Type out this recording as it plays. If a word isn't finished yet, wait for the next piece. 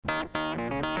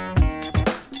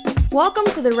Welcome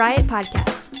to the Riot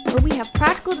Podcast, where we have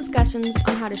practical discussions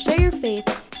on how to share your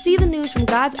faith, see the news from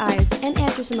God's eyes, and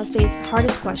answer some of faith's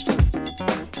hardest questions.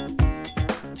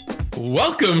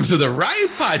 Welcome to the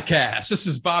Riot Podcast. This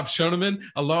is Bob Shoneman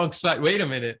alongside, wait a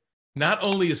minute, not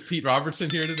only is Pete Robertson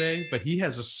here today, but he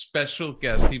has a special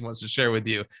guest he wants to share with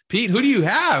you. Pete, who do you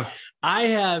have? I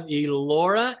have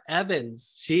Elora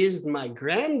Evans. She is my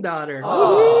granddaughter.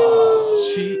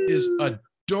 Oh, she is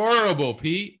adorable,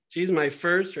 Pete. She's my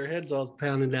first. Her head's all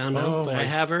pounding down now, but I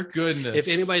have her. Goodness. If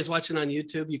anybody's watching on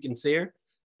YouTube, you can see her.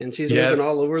 And she's moving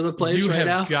all over the place right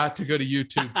now. You have got to go to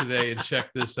YouTube today and check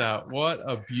this out. What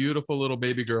a beautiful little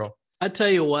baby girl. I tell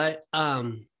you what,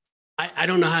 I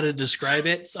don't know how to describe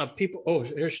it. So people,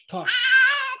 here's talk.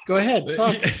 Go ahead.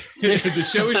 Talk. The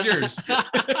show is yours.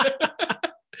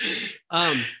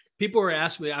 People were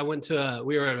asking me,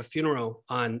 we were at a funeral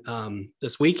on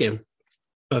this weekend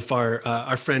of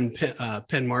our friend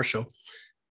Penn Marshall.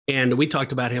 And we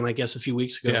talked about him, I guess, a few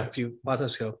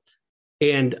podcasts ago.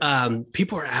 And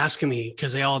people were asking me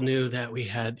because they all knew that we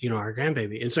had, our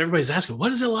grandbaby. And so everybody's asking,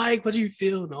 what is it like? What do you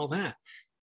feel? And all that.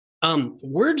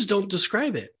 Words don't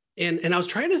describe it. And I was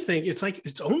trying to think,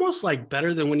 it's almost like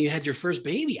better than when you had your first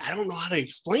baby. I don't know how to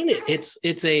explain it.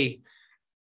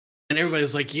 And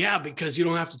everybody's like, yeah, because you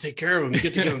don't have to take care of them. You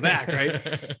get to give them back, right?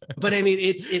 But I mean,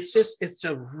 it's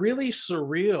a really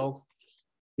surreal.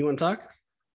 You want to talk?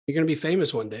 You're going to be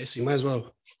famous one day, so you might as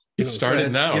well get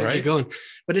started now, right? Get going.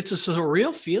 But it's a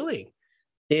surreal feeling,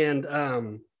 and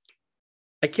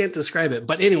I can't describe it.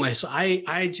 But anyway, so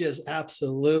I just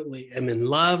absolutely am in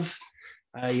love.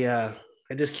 I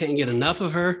just can't get enough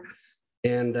of her,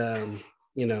 and so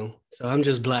I'm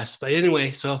just blessed. But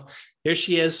anyway, so here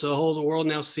she is. So the whole world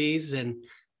now sees, and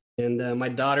my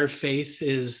daughter Faith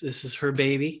this is her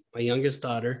baby, my youngest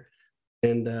daughter,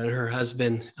 and her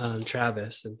husband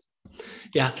Travis, and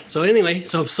so anyway,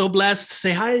 so blessed.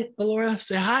 Say hi, Elora.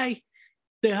 Say hi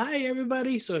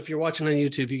everybody. So if you're watching on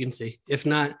YouTube, you can see. If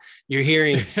not, you're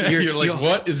hearing. You're like,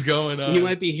 what is going on? You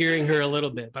might be hearing her a little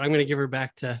bit, but I'm going to give her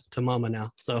back to Mama now.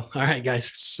 So all right,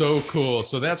 guys. So cool.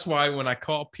 So that's why when I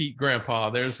call Pete Grandpa,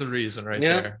 there's the reason right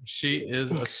there. She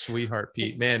is a sweetheart,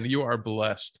 Pete. Man, you are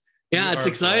blessed. Yeah, it's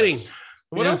exciting. Blessed.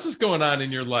 What else is going on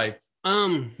in your life?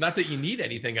 Not that you need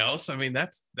anything else. I mean,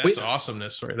 that's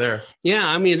awesomeness right there. Yeah,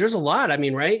 I mean, there's a lot. I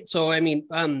mean, right? So I mean,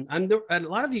 a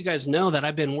lot of you guys know that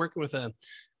I've been working with an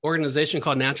organization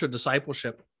called Natural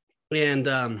Discipleship,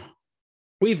 and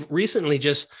we've recently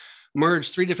just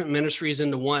merged 3 different ministries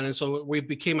into one, and so we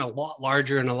became a lot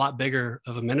larger and a lot bigger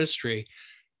of a ministry.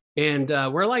 And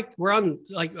we're on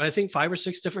I think 5 or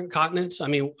 6 different continents. I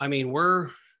mean,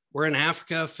 we're in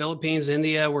Africa, Philippines,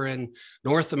 India. We're in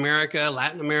North America,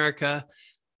 Latin America.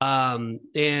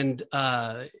 It's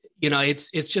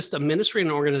just a ministry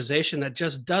and an organization that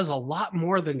just does a lot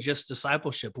more than just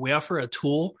discipleship. We offer a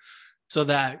tool so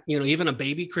that, even a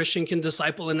baby Christian can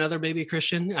disciple another baby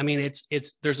Christian. I mean,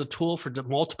 there's a tool for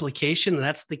multiplication, and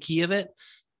that's the key of it.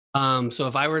 So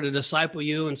if I were to disciple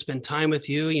you and spend time with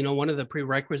you, one of the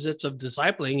prerequisites of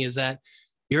discipling is that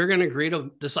you're going to agree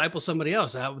to disciple somebody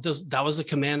else. That was a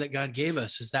command that God gave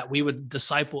us, is that we would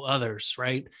disciple others,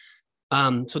 right?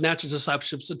 So Natural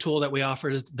Discipleship is a tool that we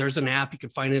offer. There's an app you can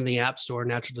find in the App Store,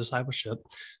 Natural Discipleship.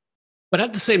 But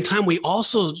at the same time, we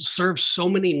also serve so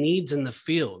many needs in the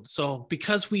field. So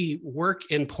because we work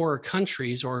in poorer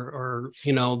countries or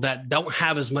that don't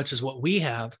have as much as what we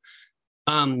have,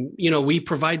 we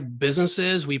provide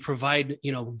businesses, we provide,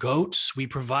 goats, we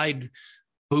provide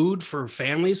food for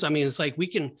families. I mean, it's like we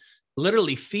can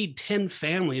literally feed 10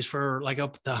 families for like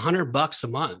up to $100 a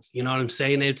month. You know what I'm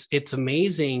saying? It's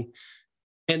amazing.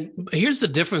 And here's the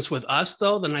difference with us,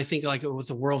 though, than I think like with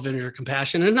the World Vision or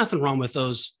Compassion. And nothing wrong with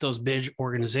those big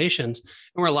organizations.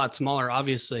 And we're a lot smaller,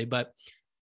 obviously, but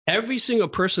every single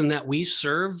person that we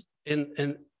serve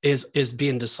is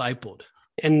being discipled.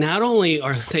 And not only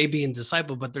are they being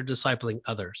discipled, but they're discipling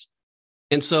others.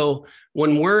 And so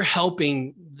when we're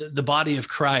helping the body of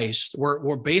Christ,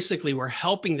 we're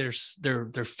helping their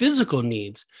physical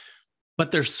needs,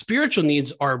 but their spiritual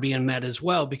needs are being met as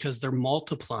well because they're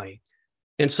multiplying.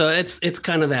 And so it's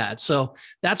kind of that. So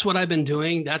that's what I've been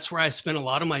doing. That's where I spend a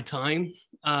lot of my time,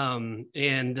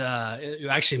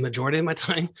 actually majority of my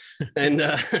time.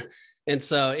 And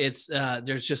so it's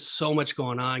there's just so much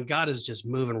going on. God is just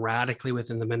moving radically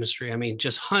within the ministry. I mean,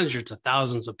 just hundreds of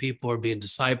thousands of people are being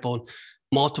discipled,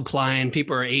 multiplying.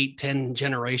 People are 8-10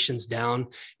 generations down.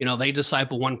 They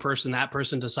disciple one person, that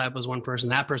person disciples one person,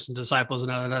 that person disciples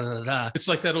another. It's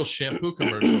like that old shampoo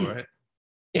commercial, right?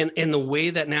 And the way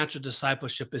that natural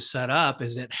discipleship is set up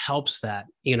is it helps that,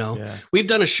 We've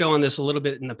done a show on this a little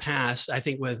bit in the past, I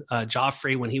think with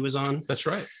Joffrey when he was on. That's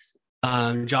right.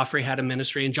 Joffrey had a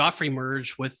ministry, and Joffrey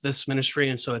merged with this ministry,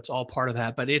 and so it's all part of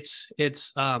that. But it's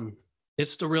the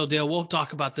real deal. We'll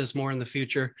talk about this more in the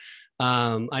future.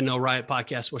 I know Riot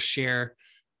Podcast will share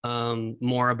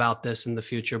more about this in the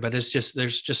future, but there's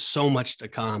just so much to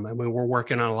come. I mean, we're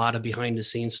working on a lot of behind the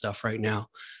scenes stuff right now.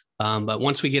 But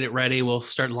once we get it ready, we'll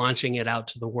start launching it out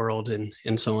to the world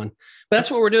and so on. But that's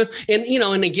what we're doing. And,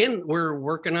 and again, we're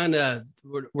working on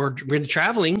we're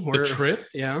traveling. The trip.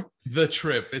 Yeah. The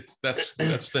trip. That's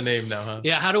the name now, huh?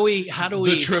 Yeah. How do we,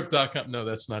 thetrip.com. No,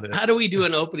 that's not it. How do we do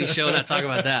an opening show and not talk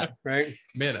about that? Right.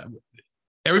 Man,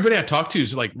 everybody I talk to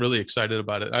is like really excited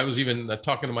about it. I was even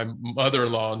talking to my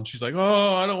mother-in-law, and she's like,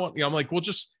 "Oh, I don't want." I'm like, "Well,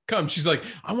 just come." She's like,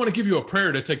 "I want to give you a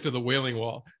prayer to take to the Wailing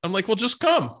Wall." I'm like, "Well, just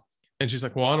come." And she's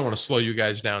like, "Well, I don't want to slow you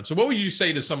guys down." So what would you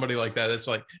say to somebody like that? It's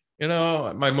like,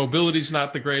 my mobility's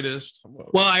not the greatest.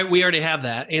 Well, we already have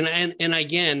that. And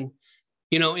again,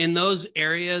 in those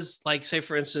areas, like say,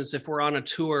 for instance, if we're on a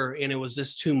tour and it was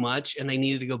just too much and they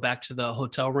needed to go back to the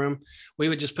hotel room, we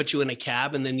would just put you in a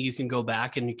cab and then you can go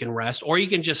back and you can rest, or you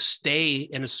can just stay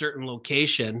in a certain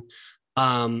location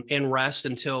and rest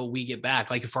until we get back.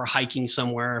 Like if we're hiking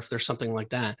somewhere, if there's something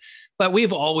like that. But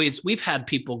we've had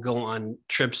people go on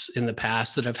trips in the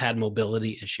past that have had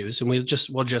mobility issues, and we'll just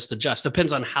adjust.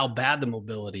 Depends on how bad the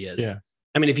mobility is. Yeah.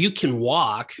 I mean, if you can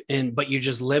walk but you're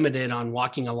just limited on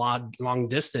walking a long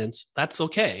distance, that's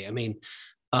okay. I mean,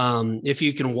 if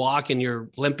you can walk and you're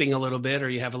limping a little bit, or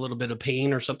you have a little bit of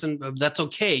pain or something, that's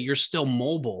okay. You're still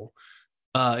mobile.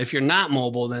 If you're not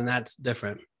mobile, then that's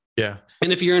different. Yeah.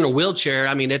 And if you're in a wheelchair,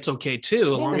 I mean, it's okay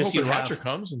too. As long as Roger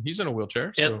comes and he's in a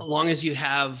wheelchair. So. As long as you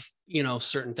have,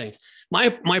 certain things. My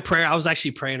prayer, I was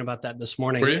actually praying about that this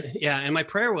morning. Really? Yeah. And my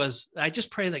prayer was, I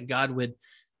just pray that God would,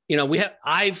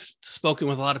 I've spoken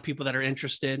with a lot of people that are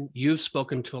interested. You've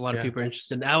spoken to a lot of people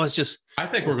interested. I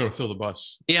think we're going to fill the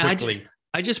bus. Yeah. Quickly.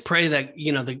 I just pray that,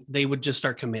 they would just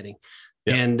start committing.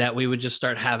 Yeah. And that we would just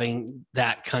start having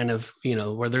that kind of,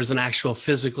 where there's an actual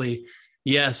physically,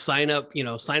 sign up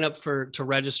to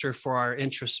register for our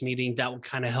interest meeting. That will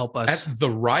kind of help us. At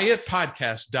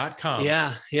theriotpodcast.com.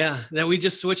 Yeah. That we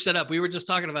just switched it up. We were just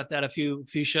talking about that a few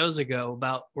shows ago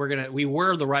about we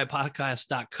were the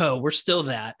riotpodcast.co. We're still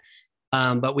that.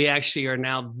 But we actually are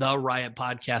now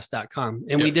theriotpodcast.com.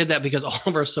 And we did that because all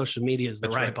of our social media is the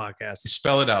Riot Podcast. You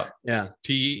spell it out. Yeah.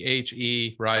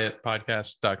 THE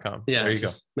riotpodcast.com. Yeah. There you go.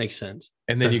 Makes sense.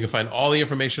 And then you can find all the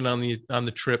information on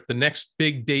the trip. The next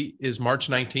big date is March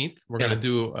 19th. We're going to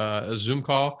do a Zoom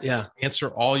call. Yeah. Answer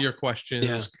all your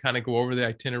questions, kind of go over the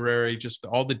itinerary, just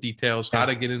all the details, how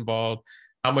to get involved,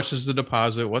 how much is the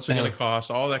deposit, what's it going to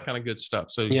cost, all that kind of good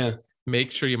stuff. So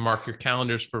make sure you mark your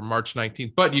calendars for March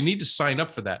 19th, but you need to sign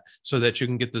up for that so that you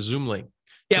can get the Zoom link.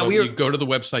 Yeah. So you go to the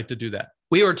website to do that.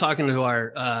 We were talking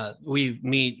to we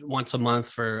meet once a month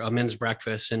for a men's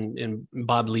breakfast, and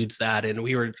Bob leads that. And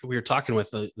we were talking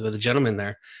with the gentleman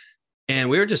there, and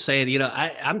we were just saying,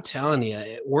 I'm telling you,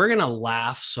 we're going to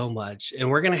laugh so much, and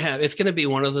it's going to be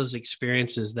one of those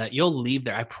experiences that you'll leave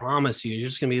there. I promise you, you're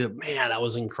just going to be, man, that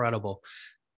was incredible.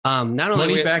 Not only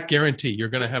money back guarantee. You're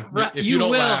going to have, if you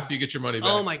don't laugh, you get your money back.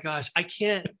 Oh my gosh. I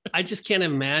just can't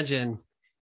imagine.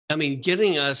 I mean,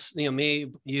 getting us,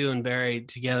 me, you and Barry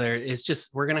together, it's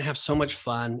just, we're going to have so much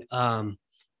fun. And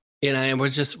we're going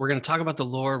to talk about the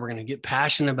Lord. We're going to get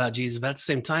passionate about Jesus, but at the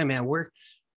same time, man, we're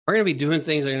going to be doing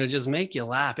things that are going to just make you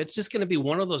laugh. It's just going to be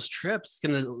one of those trips. It's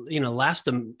going to, last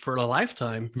them for a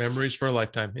lifetime. Memories for a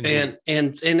lifetime. Indeed.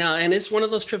 And it's one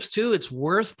of those trips too. It's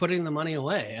worth putting the money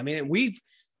away. I mean, we've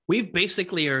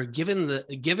basically are giving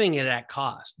it at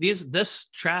cost. This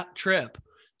trip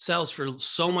sells for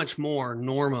so much more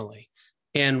normally.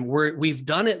 And we've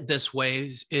done it this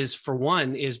way is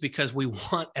because we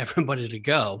want everybody to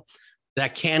go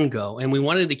that can go. And we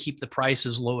wanted to keep the price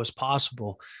as low as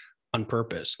possible on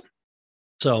purpose.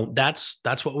 So that's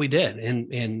what we did.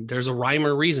 And there's a rhyme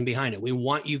or reason behind it. We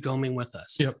want you going with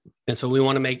us. Yep. And so we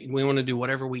want to do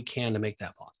whatever we can to make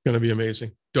that possible. It's going to be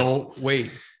amazing. Don't wait.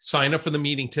 Sign up for the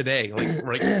meeting today.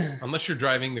 Unless you're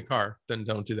driving the car, then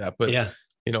don't do that. But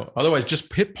otherwise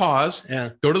just hit pause,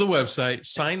 go to the website,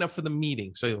 sign up for the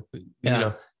meeting. So,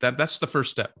 that's the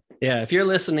first step. Yeah. If you're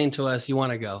listening to us, you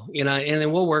want to go, and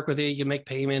then we'll work with you. You can make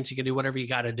payments. You can do whatever you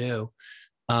got to do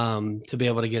to be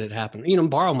able to get it happen.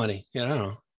 Borrow money, I don't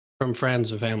know, from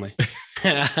friends and family.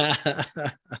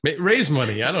 Raise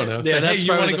money. I don't know. Say, hey,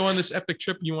 you want to go on this epic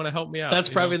trip? You want to help me out? That's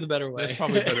probably the better way. That's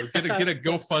probably better. Get a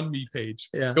GoFundMe page.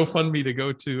 Yeah. GoFundMe to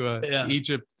go to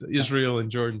Egypt, Israel,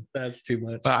 and Jordan. That's too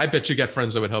much. I bet you got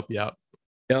friends that would help you out.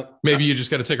 Yep. Maybe you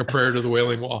just got to take a prayer to the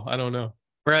Wailing Wall. I don't know.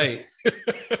 Right.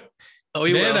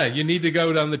 Nana, you need to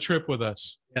go down the trip with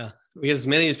us. Yeah. We get as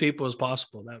many people as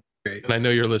possible. Great. And I know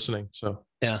you're listening. So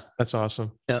Yeah. that's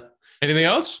awesome. Yeah. Anything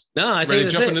else? No, I Ready think to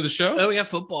that's jump it. into the show? Oh, we got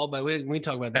football, but we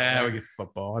talk about that. We get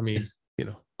football. I mean,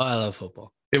 Oh, I love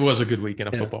football. it was a good weekend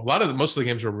of Yeah. football. Most of the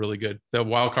games were really good. The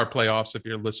wild card playoffs, if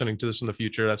you're listening to this in the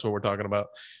future, that's what we're talking about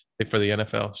for the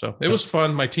NFL. So it was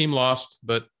fun. My team lost,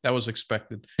 but that was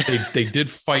expected. They did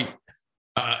fight.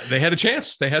 They had a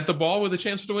chance. They had the ball with a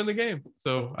chance to win the game.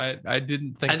 So I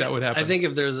didn't think that would happen. I think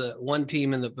if there's one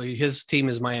team his team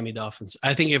is Miami Dolphins.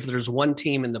 I think if there's one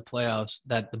team in the playoffs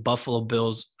that the Buffalo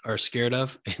Bills are scared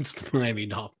of, it's the Miami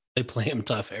Dolphins. They play them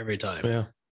tough every time. Yeah.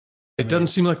 It doesn't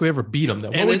seem like we ever beat them, though.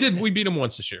 Well, we did. We beat them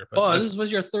once this year. This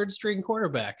was your third string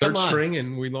quarterback. Third string,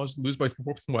 and we lose by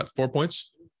 4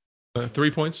 points?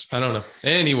 3 points? I don't know.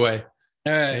 Anyway.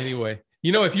 All right. Anyway.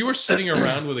 If you were sitting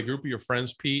around with a group of your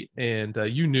friends, Pete, and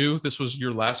you knew this was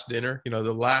your last dinner,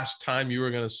 the last time you were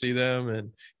going to see them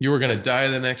and you were going to die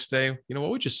the next day, what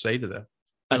would you say to them?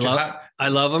 I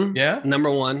love them. Yeah. Number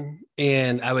one.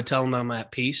 And I would tell them I'm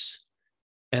at peace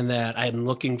and that I'm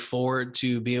looking forward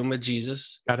to being with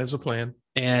Jesus. God has a plan.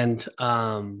 And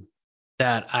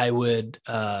that I would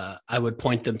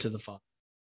point them to the Father.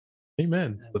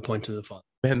 Amen. I would point to the Father.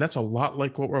 Man, that's a lot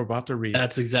like what we're about to read.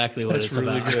 That's exactly what it's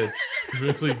really about. Good.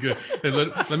 Really good. And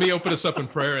let me open us up in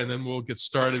prayer, and then we'll get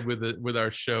started with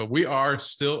our show. We are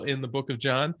still in the book of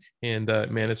John, and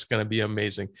man, it's going to be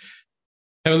amazing.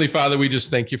 Heavenly Father, we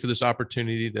just thank you for this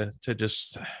opportunity to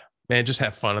just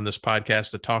have fun on this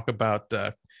podcast, to talk about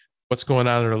what's going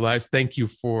on in our lives. Thank you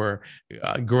for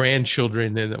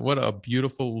grandchildren, and what a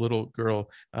beautiful little girl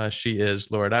she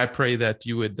is, Lord. I pray that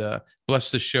you would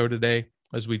bless the show today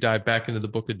as we dive back into the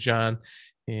book of John,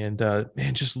 and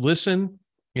just listen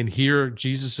and hear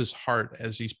Jesus's heart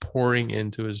as he's pouring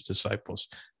into his disciples.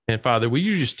 And Father, will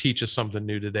you just teach us something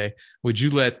new today? Would you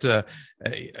let,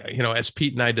 as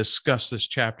Pete and I discuss this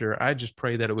chapter, I just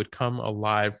pray that it would come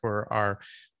alive for our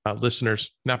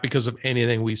listeners, not because of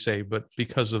anything we say, but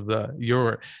because of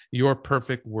your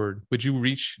perfect word. Would you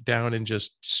reach down and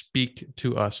just speak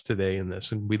to us today in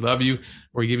this? And we love you.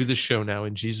 We give you the show now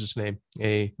in Jesus' name.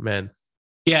 Amen.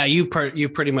 Yeah, you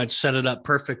pretty much set it up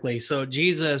perfectly. So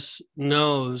Jesus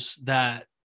knows that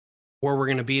where we're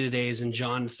going to be today is in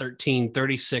John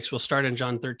 13:36. We'll start in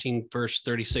John 13, verse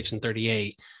 36 and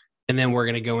 38. And then we're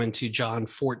going to go into John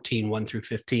 14, 1 through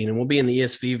 15. And we'll be in the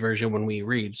ESV version when we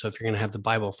read. So if you're going to have the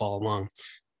Bible, follow along.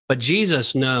 But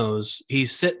Jesus knows,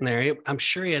 he's sitting there. I'm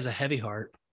sure he has a heavy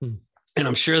heart. And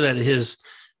I'm sure that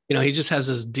he just has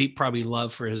this deep, probably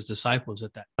love for his disciples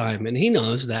at that time. And he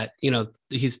knows that,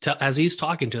 as he's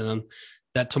talking to them,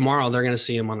 that tomorrow they're going to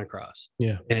see him on the cross.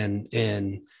 Yeah. And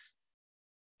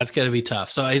that's going to be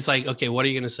tough. So he's like, okay, what are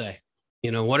you going to say?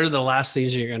 What are the last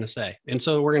things you're going to say? And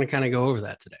so we're going to kind of go over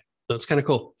that today. So it's kind of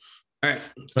cool. All right.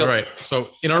 Let's go. All right. So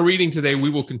in our reading today, we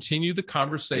will continue the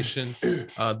conversation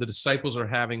the disciples are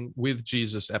having with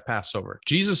Jesus at Passover.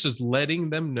 Jesus is letting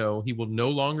them know he will no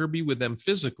longer be with them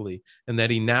physically, and that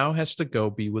he now has to go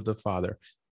be with the Father.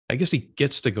 I guess he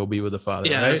gets to go be with the Father.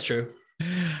 Yeah, right? That's true.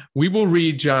 We will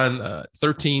read John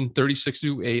 13, 36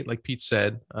 through 8, like Pete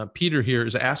said. Peter here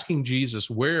is asking Jesus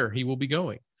where he will be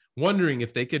going, wondering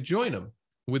if they could join him.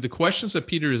 With the questions that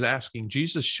Peter is asking,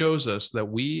 Jesus shows us that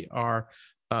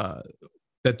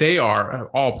that they are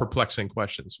all perplexing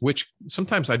questions, which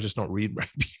sometimes I just don't read right.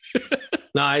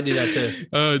 No, I do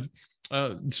that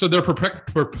too. So they're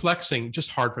perplexing,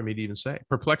 just hard for me to even say.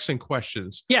 Perplexing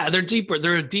questions. Yeah, they're deeper.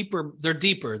 They're deeper.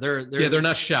 They're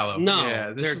not shallow. No,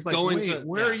 yeah, they're is like, going wait, to.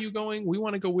 Where are you going? We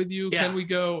want to go with you. Yeah. Can we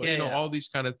go? Yeah, all these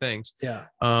kind of things. Yeah.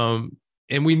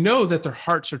 And we know that their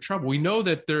hearts are troubled. We know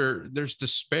that there's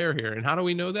despair here. And how do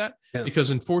we know that? Yeah. Because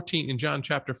in John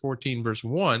chapter 14, verse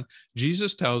 1,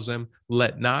 Jesus tells them,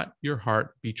 let not your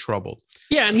heart be troubled.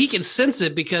 Yeah. And he can sense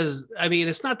it because,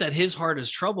 it's not that his heart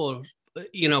is troubled,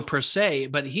 per se,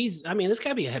 but it's got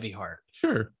to be a heavy heart.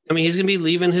 Sure. He's going to be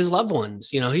leaving his loved ones.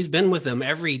 He's been with them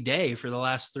every day for the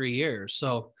last 3 years.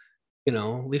 So,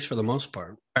 at least for the most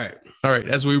part. All right.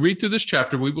 As we read through this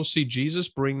chapter, we will see Jesus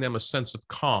bring them a sense of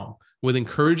calm with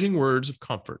encouraging words of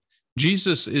comfort.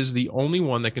 Jesus is the only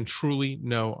one that can truly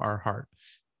know our heart.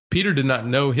 Peter did not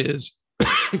know his,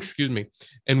 excuse me,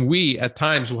 and we at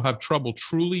times will have trouble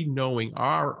truly knowing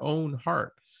our own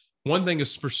heart. One thing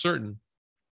is for certain,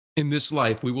 in this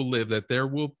life we will live, that there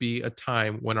will be a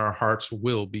time when our hearts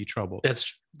will be troubled.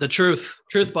 That's the truth.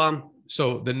 Truth bomb.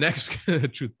 So the next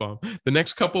truth bomb, the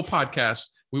next couple podcasts,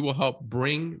 we will help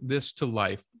bring this to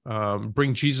life,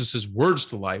 bring Jesus's words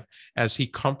to life as he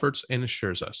comforts and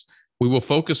assures us. We will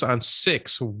focus on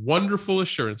 6 wonderful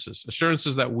assurances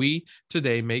that we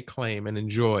today may claim and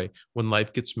enjoy when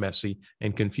life gets messy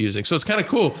and confusing. So it's kind of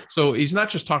cool. So he's not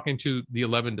just talking to the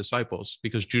 11 disciples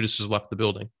because Judas has left the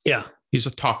building. Yeah. He's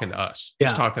talking to us. Yeah.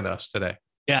 He's talking to us today.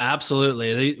 Yeah,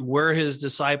 absolutely. We're his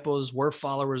disciples. We're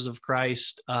followers of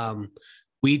Christ.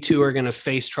 We too are going to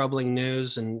face troubling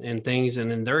news and things.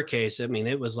 And in their case, I mean,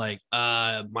 it was like,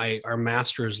 our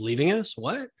master is leaving us.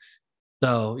 What?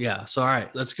 So, yeah. So, all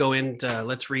right, let's go into,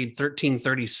 let's read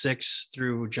 13:36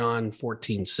 through John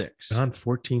 14:6. John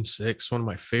 14:6, one of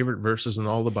my favorite verses in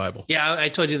all the Bible. Yeah, I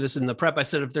told you this in the prep. I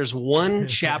said, if there's one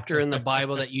chapter in the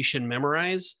Bible that you should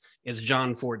memorize, it's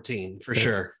John 14 for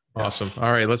sure. Awesome.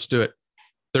 All right, let's do it.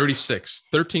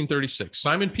 13:36.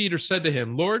 Simon Peter said to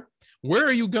him, Lord, where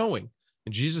are you going?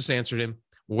 And Jesus answered him,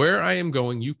 where I am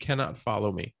going, you cannot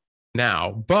follow me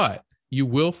now, but you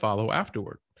will follow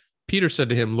afterward. Peter said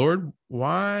to him, Lord,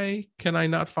 why can I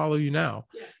not follow you now?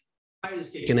 Pride is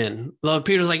kicking in. Lord,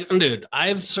 Peter's like, dude,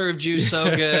 I've served you so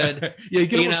good. Yeah,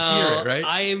 you know, spirit, right?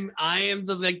 I am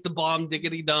the bomb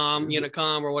diggity dom,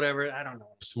 come or whatever. I don't know.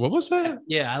 What was that?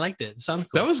 Yeah, I liked it. It sounded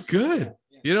cool. That was good.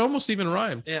 It almost even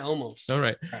rhymed. Yeah, almost. All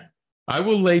right. I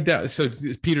will lay down. So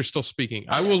Peter's still speaking.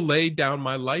 I will lay down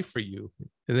my life for you.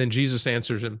 And then Jesus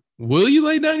answers him, will you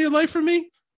lay down your life for me?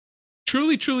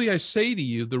 Truly, truly, I say to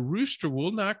you, the rooster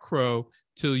will not crow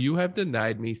till you have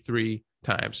denied me 3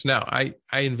 times. Now, I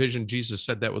envision Jesus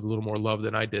said that with a little more love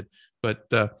than I did. But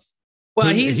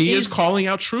he is calling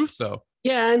out truth, though.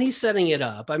 Yeah, and he's setting it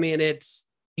up. I mean,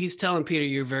 he's telling Peter,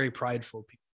 you're very prideful.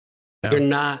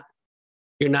 Yeah.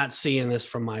 You're not seeing this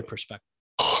from my perspective.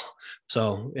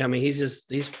 So, I mean,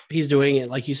 he's doing it,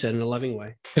 like you said, in a loving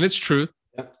way. And it's true.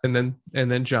 Yeah. And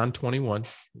then John 21.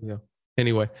 Yeah.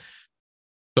 Anyway.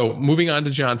 So moving on to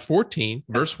John 14,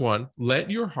 verse 1,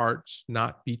 let your hearts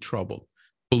not be troubled.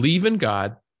 Believe in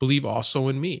God, believe also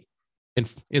in me.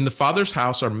 In the Father's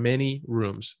house are many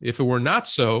rooms. If it were not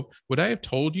so, would I have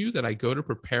told you that I go to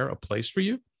prepare a place for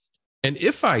you? And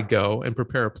if I go and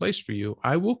prepare a place for you,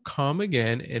 I will come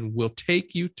again and will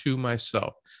take you to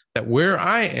myself, that where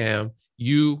I am,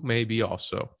 you may be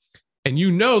also. And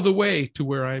you know the way to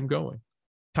where I am going.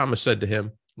 Thomas said to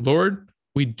him, Lord,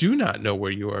 we do not know where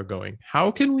you are going.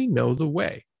 How can we know the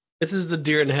way? This is the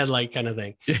deer in the headlight kind of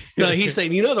thing. So he's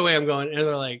saying, you know the way I'm going. And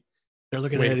they're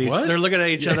looking at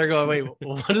each other going, wait,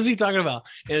 what is he talking about?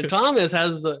 And Thomas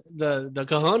has the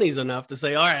cojones enough to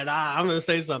say, all right, I'm going to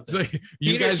say something. Like,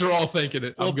 you guys are all thinking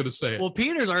it. I'm going to say it. Well,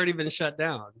 Peter's already been shut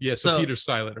down. Yeah, so Peter's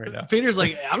silent right now. Peter's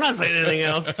like, I'm not saying anything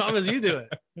else. Thomas, you do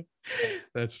it.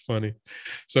 That's funny.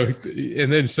 So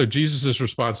Jesus'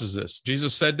 response is this.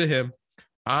 Jesus said to him,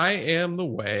 I am the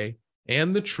way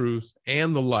and the truth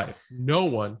and the life. No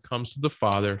one comes to the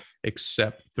Father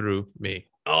except through me.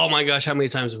 Oh my gosh, how many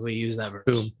times have we used that verse?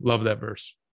 Boom. Love that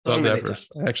verse. Love that verse.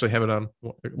 I actually have it on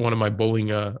one of my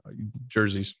bowling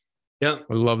jerseys. Yep.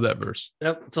 I love that verse.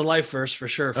 Yep. It's a life verse for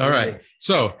sure. All right.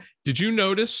 So did you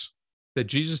notice that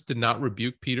Jesus did not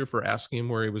rebuke Peter for asking him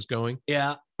where he was going?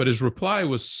 Yeah. But his reply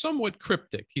was somewhat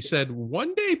cryptic. He said,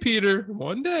 one day, Peter,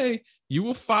 one day you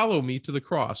will follow me to the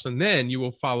cross, and then you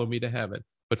will follow me to heaven.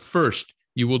 But first,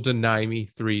 you will deny me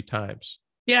 3 times.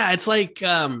 Yeah, it's like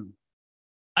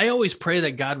I always pray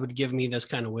that God would give me this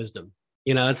kind of wisdom.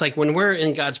 It's like when we're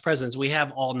in God's presence, we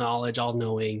have all knowledge, all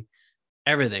knowing,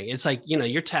 everything. It's like,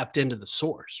 you're tapped into the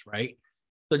source, right?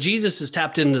 So Jesus is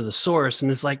tapped into the source,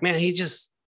 and it's like, man, he just,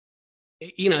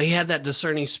 he had that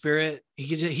discerning spirit.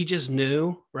 He just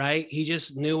knew, right? He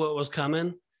just knew what was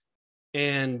coming.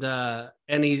 And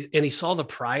he saw the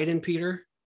pride in Peter.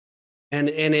 And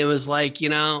it was like,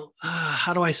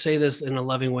 how do I say this in a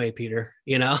loving way, Peter?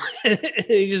 He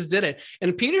just did it.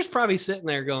 And Peter's probably sitting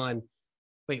there going,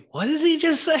 wait, what did he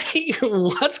just say?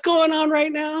 What's going on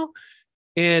right now?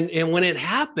 And when it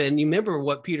happened, you remember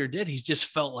what Peter did? He just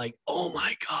felt like, oh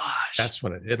my gosh. That's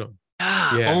when it hit him.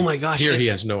 Yeah. Oh my gosh. Here he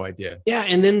has no idea. Yeah.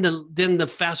 And then the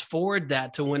fast forward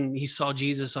that to when he saw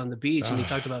Jesus on the beach and he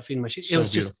talked about feeding my sheep. So it was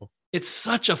beautiful. It's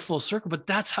such a full circle, but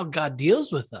that's how God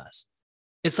deals with us.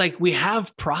 It's like we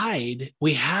have pride.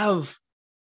 We have,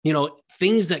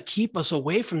 things that keep us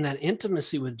away from that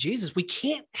intimacy with Jesus. We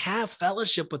can't have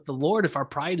fellowship with the Lord if our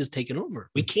pride is taken over.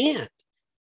 We can't.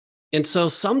 And so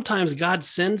sometimes God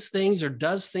sends things or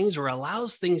does things or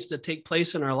allows things to take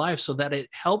place in our life so that it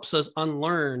helps us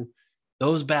unlearn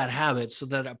those bad habits so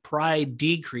that our pride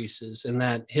decreases and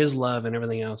that his love and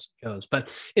everything else goes.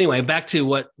 But anyway, back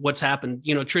to what's happened.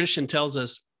 Tradition tells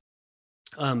us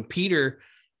Peter,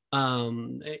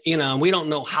 we don't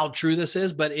know how true this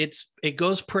is, but it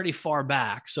goes pretty far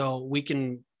back. So we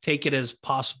can take it as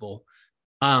possible.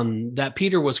 that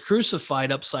Peter was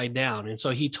crucified upside down. And so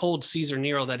he told Caesar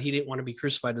Nero that he didn't want to be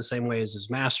crucified the same way as his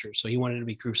master. So he wanted to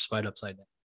be crucified upside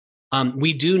down.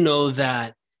 We do know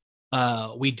that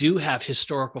we do have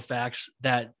historical facts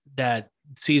that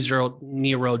Caesar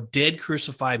Nero did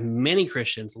crucify many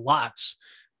Christians, lots,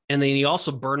 and then he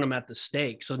also burned them at the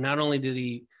stake. So not only did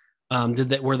he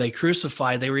were they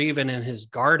crucified, they were even in his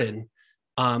garden,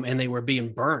 and they were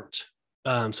being burnt.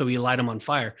 So he light them on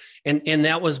fire. And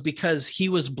that was because he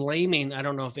was blaming, I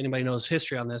don't know if anybody knows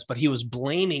history on this, but he was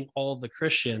blaming all the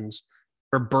Christians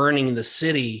for burning the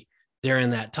city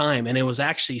during that time. And it was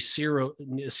actually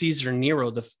Caesar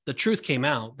Nero. The truth came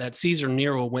out that Caesar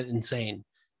Nero went insane.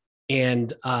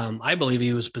 And I believe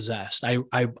he was possessed.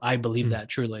 I believe that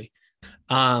truly.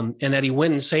 And that he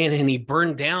went insane and he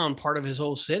burned down part of his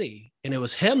whole city. And it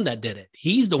was him that did it.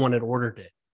 He's the one that ordered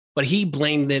it. But he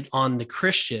blamed it on the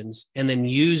Christians and then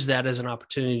used that as an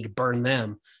opportunity to burn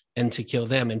them and to kill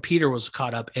them. And Peter was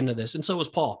caught up into this. And so was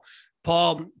Paul.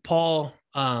 Paul,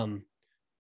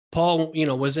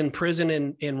 was in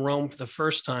prison in Rome for the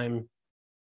first time.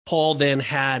 Paul then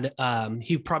had,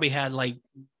 he probably had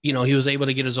he was able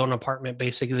to get his own apartment.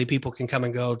 Basically, people can come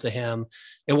and go to him.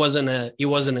 He wasn't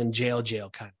in jail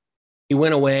kind. He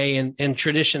went away, and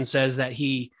tradition says that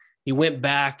he went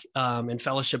back in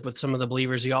fellowship with some of the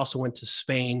believers. He also went to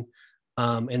Spain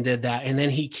and did that. And then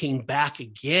he came back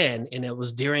again, and it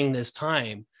was during this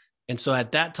time. And so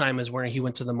at that time is where he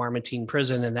went to the Mamertine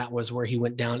prison, and that was where he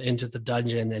went down into the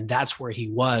dungeon, and that's where he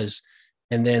was.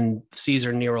 And then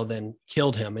Caesar Nero then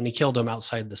killed him, and he killed him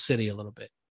outside the city a little bit.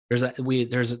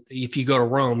 If you go to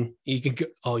Rome, you can go.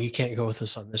 Oh, you can't go with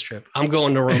us on this trip. I'm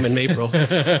going to Rome in April. But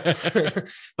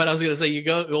I was going to say you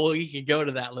could go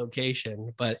to that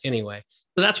location. But anyway,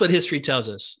 so that's what history tells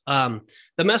us.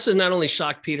 The message not only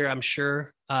shocked Peter, I'm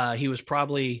sure he was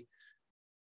probably,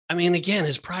 again,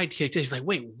 his pride kicked in. He's like,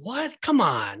 wait, what? Come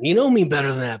on. You know me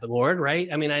better than that, but Lord, right?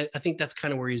 I think that's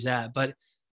kind of where he's at. But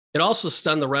it also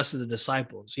stunned the rest of the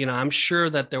disciples. I'm sure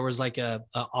that there was like a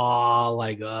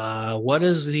awe, what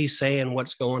is he saying?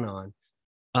 What's going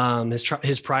on?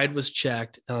 His pride was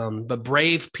checked, but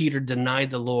brave Peter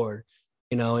denied the Lord,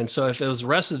 and so if it was the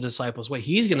rest of the disciples, wait,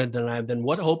 he's going to deny him, then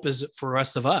what hope is it for the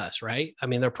rest of us, right?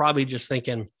 They're probably just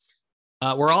thinking,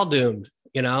 we're all doomed,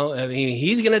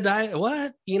 he's going to die.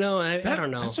 What? I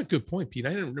don't know. That's a good point, Pete.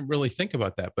 I didn't really think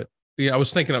about that, but I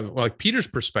was thinking of like Peter's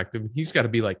perspective. He's got to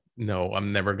be like, no,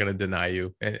 I'm never going to deny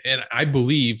you. And I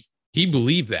believe he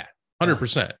believed that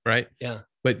 100%. Right. Yeah.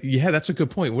 But yeah, that's a good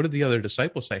point. What did the other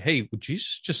disciples say? Hey,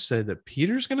 Jesus just said that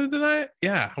Peter's going to deny it.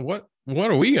 Yeah. What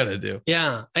are we going to do?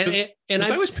 Yeah. And I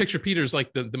always picture Peter's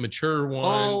like the mature one.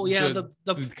 Oh yeah.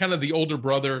 The kind of the older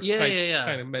brother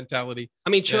kind of mentality.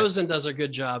 Chosen does a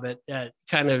good job at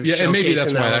kind of, and maybe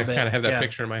that's why I kind of have that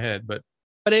picture in my head, but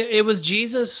it was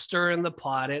Jesus stirring the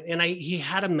pot, and he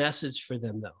had a message for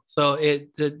them though. So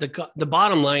the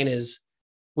bottom line is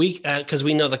because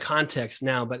we know the context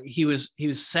now, but he was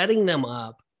setting them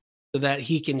up so that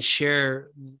he can share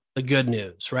the good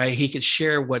news, right? He could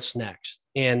share what's next,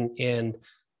 and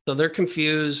so they're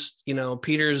confused.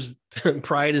 Peter's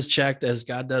pride is checked as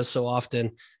God does so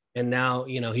often, and now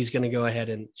he's going to go ahead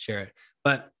and share it.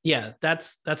 But yeah,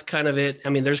 that's kind of it.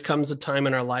 There's comes a time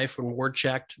in our life when we're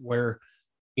checked where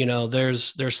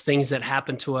there's things that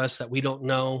happen to us that we don't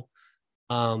know.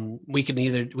 We could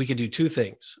do two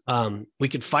things. We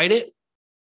could fight it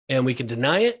and we can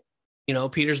deny it.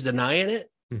 Peter's denying it,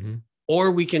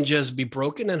 or we can just be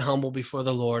broken and humble before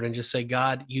the Lord and just say,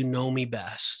 God, you know me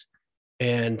best.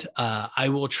 And I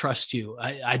will trust you.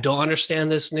 I don't understand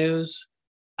this news.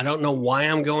 I don't know why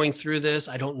I'm going through this.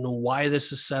 I don't know why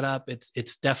this is set up.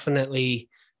 It's definitely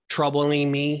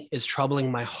troubling me. It's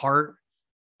troubling my heart.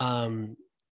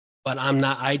 But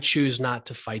I choose not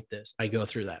to fight this. I go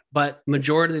through that. But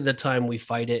majority of the time we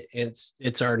fight it.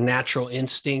 It's our natural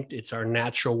instinct. It's our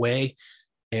natural way.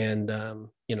 And,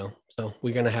 so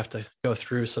we're going to have to go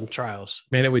through some trials.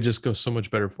 Man, it would just go so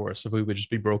much better for us if we would just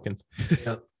be broken.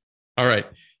 Yep. All right.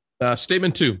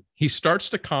 Statement 2, he starts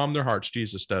to calm their hearts,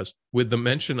 Jesus does, with the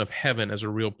mention of heaven as a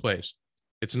real place.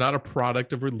 It's not a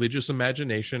product of religious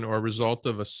imagination or a result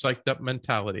of a psyched up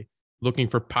mentality looking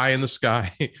for pie in the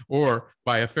sky or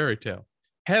by a fairy tale.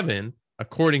 Heaven,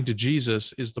 according to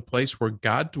Jesus, is the place where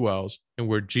God dwells and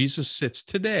where Jesus sits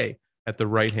today at the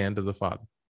right hand of the Father.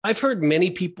 I've heard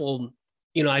many people,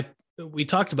 we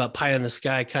talked about pie in the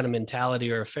sky kind of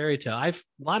mentality or a fairy tale. A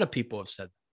lot of people have said,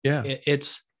 yeah,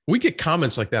 we get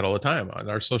comments like that all the time on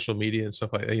our social media and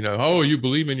stuff like that. Oh, you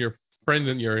believe in your friend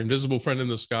and your invisible friend in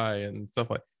the sky and stuff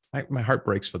like that. My heart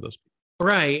breaks for those people.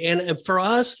 Right. And for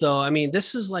us, though,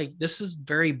 this is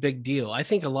very big deal. I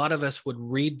think a lot of us would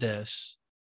read this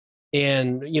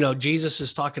And, Jesus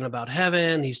is talking about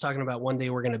heaven. He's talking about one day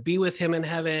we're going to be with him in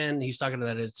heaven. He's talking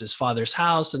about it's his Father's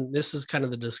house. And this is kind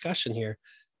of the discussion here.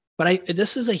 But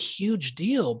this is a huge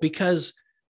deal because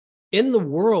in the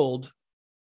world,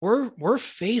 we're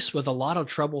faced with a lot of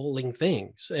troubling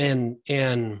things. And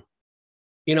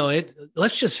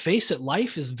let's just face it,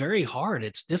 life is very hard.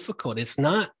 It's difficult. It's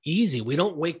not easy. We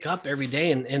don't wake up every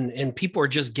day and people are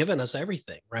just giving us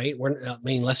everything, right?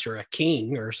 Unless you're a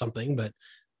king or something, but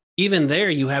even there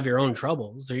you have your own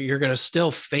troubles. You're going to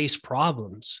still face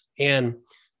problems. And,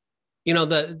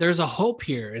 there's a hope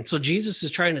here. And so Jesus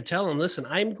is trying to tell him, listen,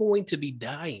 I'm going to be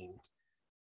dying.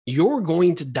 You're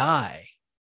going to die,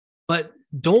 but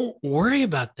don't worry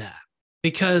about that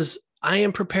because I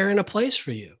am preparing a place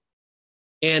for you.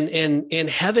 And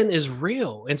heaven is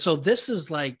real. And so this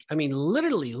is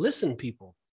literally listen,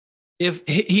 people, if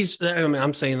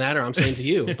I'm saying that, or I'm saying to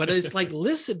you, but it's like,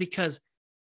 listen, because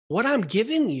what I'm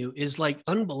giving you is like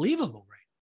unbelievable,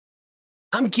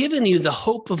 right? I'm giving you the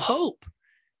hope of hope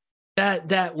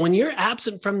that when you're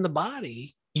absent from the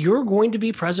body, you're going to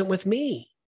be present with me.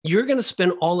 You're going to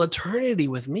spend all eternity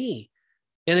with me.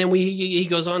 And then he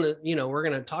goes on to, we're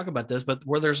going to talk about this, but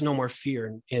where there's no more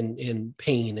fear and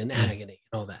pain and agony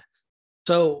and all that.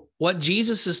 So what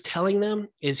Jesus is telling them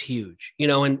is huge.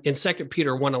 In 2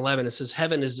 Peter 1:11, it says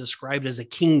heaven is described as a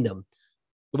kingdom.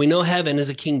 We know heaven is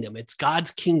a kingdom. It's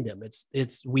God's kingdom.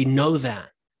 We know that.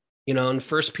 In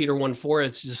 1 Peter 1:4,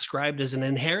 it's described as an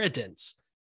inheritance.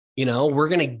 We're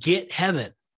going to get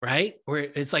heaven, right?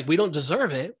 It's like we don't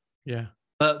deserve it. Yeah.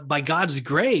 But by God's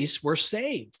grace, we're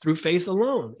saved through faith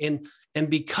alone. And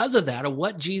because of that, of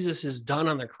what Jesus has done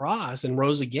on the cross and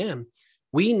rose again,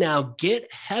 we now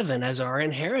get heaven as our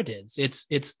inheritance. It's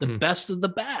the best of the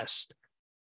best.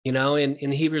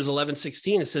 In Hebrews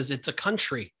 11:16, it says it's a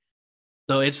country.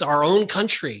 So it's our own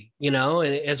country, and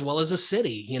as well as a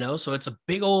city, so it's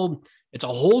it's a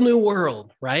whole new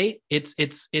world, right? It's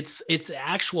an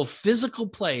actual physical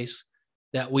place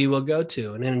that we will go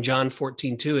to. And then in John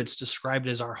 14:2, it's described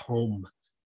as our home.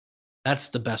 That's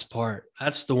the best part.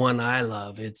 That's the one I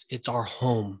love. It's our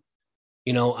home.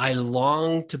 I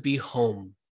long to be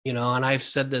home, and I've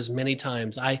said this many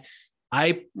times. I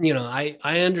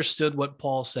understood what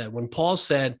Paul said. When Paul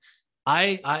said,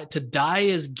 to die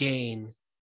is gain,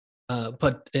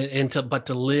 but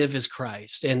to live is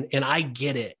Christ. And I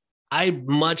get it. I'd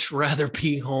much rather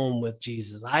be home with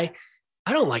Jesus. I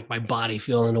don't like my body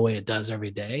feeling the way it does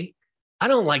every day. I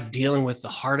don't like dealing with the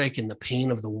heartache and the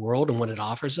pain of the world and what it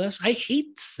offers us. I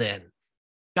hate sin.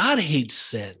 God hates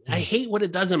sin. I hate what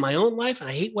it does in my own life, and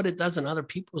I hate what it does in other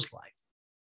people's life.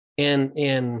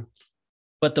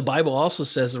 But the Bible also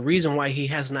says the reason why he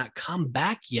has not come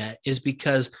back yet is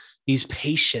because he's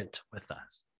patient with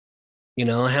us.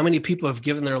 How many people have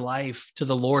given their life to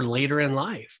the Lord later in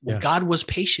life? Well, yeah. God was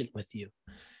patient with you.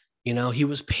 He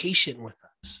was patient with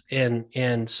us.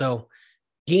 And so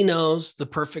he knows the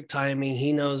perfect timing.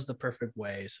 He knows the perfect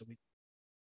way. So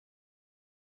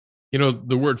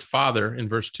the word Father in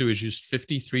verse 2 is used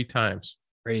 53 times.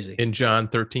 Crazy. In John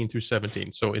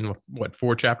 13-17. So in what,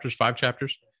 5 chapters?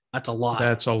 That's a lot.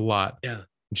 That's a lot. Yeah.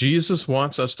 Jesus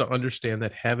wants us to understand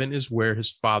that heaven is where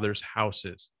his Father's house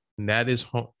is. And that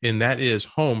is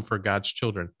home for God's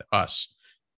children, us.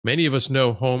 Many of us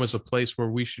know home is a place where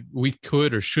we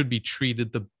could or should be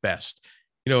treated the best.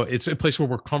 It's a place where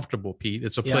we're comfortable, Pete.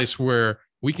 It's a place where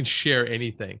we can share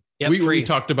anything. Yep, we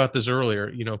talked about this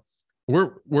earlier.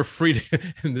 We're free to,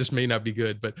 and this may not be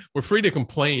good, but we're free to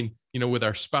complain, with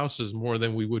our spouses more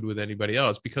than we would with anybody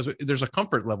else because there's a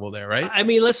comfort level there, right? I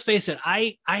mean, let's face it.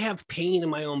 I have pain in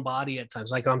my own body at times.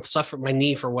 Like I'm suffering, my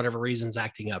knee for whatever reason is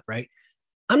acting up, right?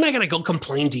 I'm not going to go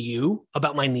complain to you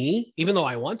about my knee, even though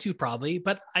I want to probably,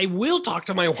 but I will talk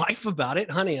to my wife about it.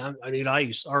 Honey, I need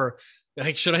ice, or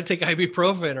like, should I take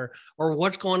ibuprofen or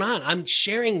what's going on? I'm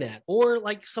sharing that. Or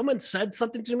like someone said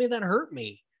something to me that hurt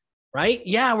me, right?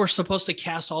 Yeah, we're supposed to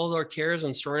cast all of our cares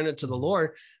and surrender it to the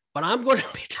Lord, but I'm going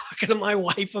to be talking to my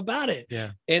wife about it.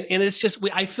 Yeah. And it's just,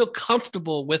 I feel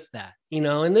comfortable with that,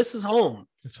 and this is home.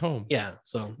 It's home. Yeah.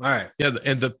 So, all right. Yeah.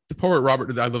 And the poet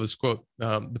Robert, I love this quote.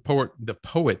 The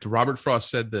poet Robert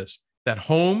Frost said this, that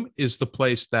home is the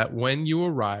place that when you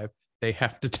arrive, they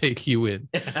have to take you in.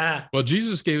 Well,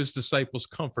 Jesus gave his disciples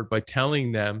comfort by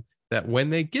telling them that when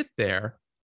they get there,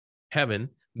 heaven,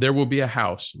 there will be a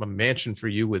house, a mansion for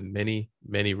you with many,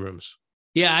 many rooms.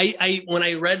 Yeah, I when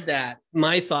I read that,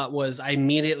 my thought was I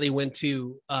immediately went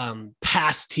to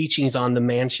past teachings on the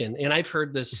mansion, and I've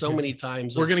heard this so many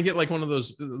times. We're gonna get like one of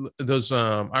those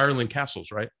Ireland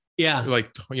castles, right? Yeah. like,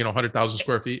 100,000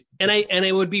 square feet. And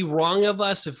it would be wrong of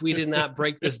us if we did not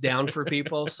break this down for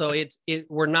people. So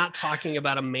we're not talking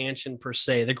about a mansion per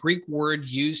se. The Greek word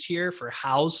used here for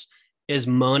house is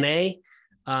mone.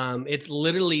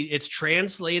 It's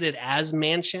translated as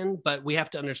mansion, but we have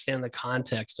to understand the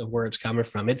context of where it's coming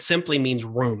from. It simply means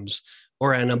rooms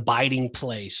or an abiding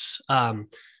place.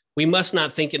 We must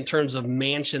not think in terms of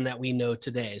mansion that we know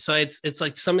today. So it's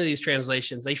like some of these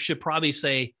translations, they should probably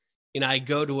say, I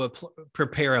go to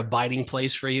prepare a abiding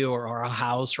place for you, or a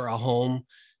house or a home.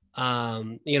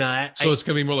 So it's going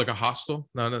to be more like a hostel,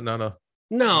 not a.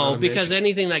 No, because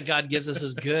anything that God gives us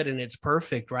is good and it's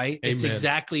perfect, right? Amen. It's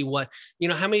exactly what,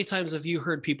 how many times have you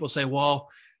heard people say, well,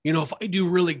 if I do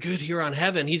really good here on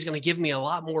heaven, he's going to give me a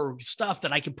lot more stuff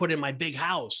that I can put in my big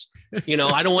house. I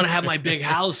don't want to have my big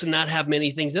house and not have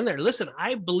many things in there. Listen,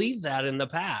 I believe that in the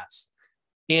past.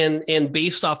 And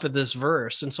based off of this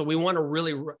verse. And so we want to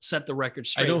really set the record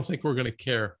straight. I don't think we're going to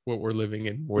care what we're living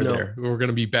in. There. We're going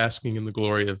to be basking in the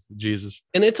glory of Jesus.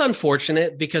 And it's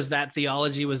unfortunate because that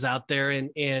theology was out there,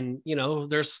 and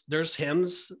there's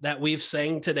hymns that we've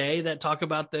sang today that talk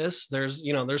about this. There's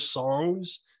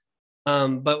songs.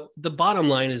 But the bottom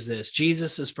line is this: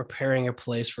 Jesus is preparing a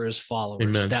place for his followers.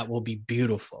 Amen. That will be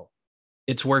beautiful.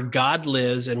 It's where God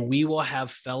lives, and we will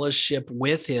have fellowship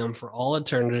with him for all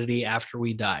eternity after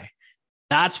we die.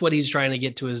 That's what he's trying to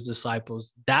get to his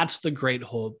disciples. That's the great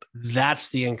hope. That's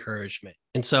the encouragement.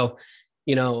 And so,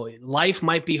 life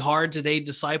might be hard today,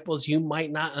 disciples. You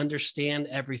might not understand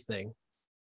everything,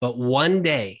 but one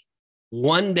day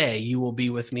you will be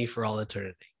with me for all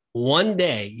eternity. One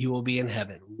day you will be in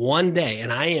heaven. One day,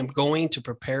 and I am going to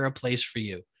prepare a place for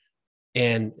you.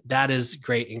 And that is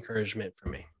great encouragement for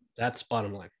me. That's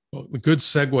bottom line. Well, a good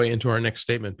segue into our next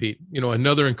statement, Pete.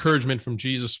 Another encouragement from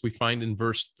Jesus we find in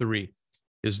verse 3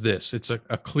 is this. It's a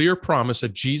clear promise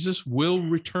that Jesus will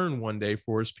return one day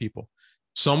for his people.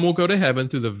 Some will go to heaven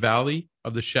through the valley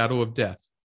of the shadow of death,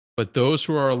 but those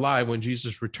who are alive when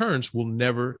Jesus returns will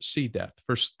never see death.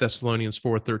 1 Thessalonians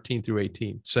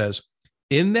 4:13-18 says,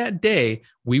 in that day,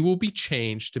 we will be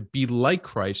changed to be like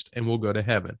Christ and we'll go to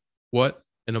heaven. What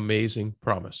an amazing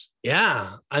promise. Yeah.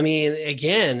 I mean,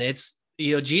 again, it's,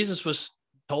 Jesus was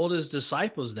told his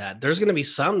disciples that there's going to be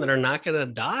some that are not going to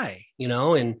die,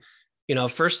 and, 1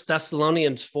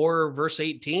 Thessalonians 4 verse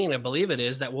 18, I believe it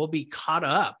is, that we'll be caught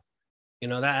up.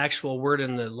 That actual word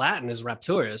in the Latin is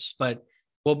rapturus, but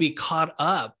we'll be caught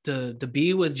up to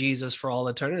be with Jesus for all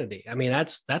eternity. I mean,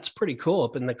 that's pretty cool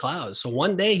up in the clouds. So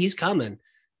one day he's coming.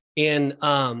 And,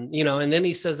 and then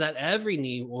he says that every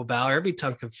knee will bow, every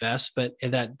tongue confess, but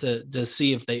that to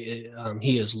see if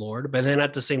he is Lord. But then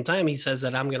at the same time, he says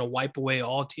that I'm going to wipe away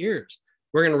all tears.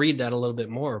 We're going to read that a little bit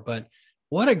more, but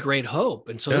what a great hope.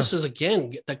 And so This is,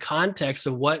 again, the context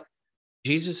of what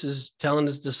Jesus is telling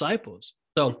his disciples.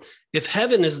 So if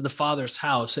heaven is the Father's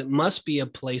house, it must be a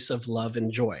place of love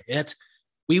and joy.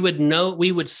 We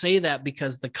would say that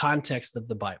because the context of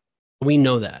the Bible. We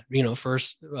know that,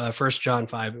 First John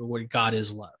 5, where God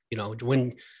is love.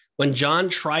 When John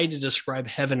tried to describe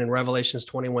heaven in Revelations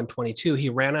 21:22, he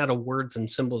ran out of words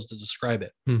and symbols to describe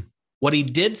it. What he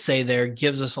did say there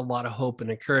gives us a lot of hope and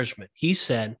encouragement. He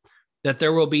said that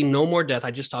there will be no more death.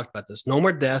 I just talked about this. No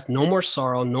more death, no more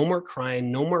sorrow, no more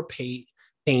crying, no more pain,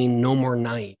 no more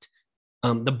night.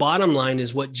 The bottom line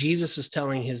is what Jesus is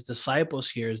telling his disciples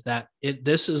here is that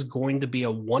this is going to be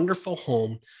a wonderful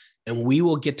home, and we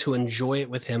will get to enjoy it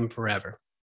with him forever.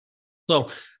 So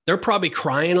they're probably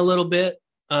crying a little bit.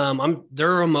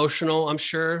 They're emotional, I'm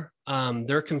sure.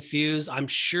 They're confused. I'm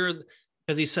sure,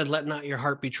 because he said, let not your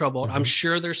heart be troubled. I'm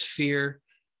sure there's fear.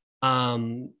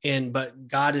 But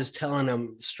God is telling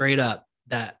them straight up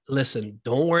that, listen,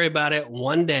 don't worry about it.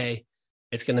 One day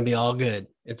it's going to be all good.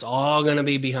 It's all going to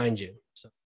be behind you. So,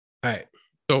 all right.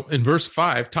 So in verse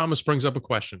 5, Thomas brings up a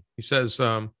question. He says,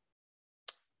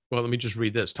 well, let me just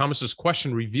read this. Thomas's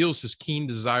question reveals his keen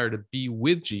desire to be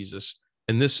with Jesus.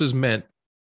 And this is meant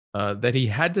that he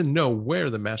had to know where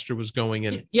the master was going.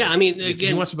 And yeah, I mean, again,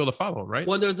 he wants to be able to follow him, right?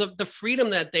 Well, there's the freedom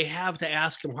that they have to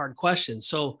ask him hard questions.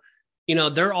 So,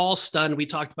 they're all stunned. We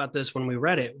talked about this when we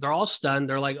read it. They're all stunned.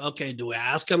 They're like, okay, do we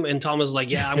ask him? And Thomas is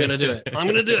like, yeah, I'm going to do it. I'm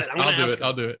going to do it.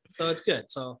 I'll do it. So it's good.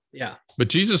 So, yeah. But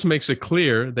Jesus makes it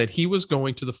clear that he was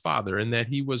going to the Father and that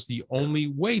he was the only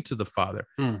way to the Father.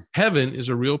 Heaven is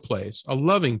a real place, a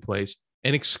loving place,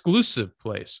 an exclusive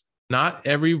place. Not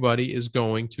everybody is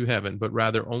going to heaven, but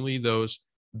rather only those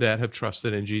that have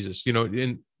trusted in Jesus.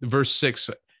 In verse 6,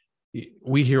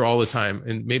 we hear all the time,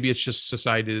 and maybe it's just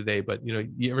society today, but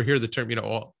you ever hear the term,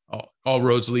 all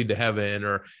roads lead to heaven,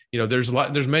 or there's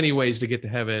many ways to get to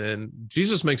heaven, and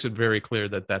Jesus makes it very clear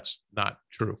that that's not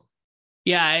true.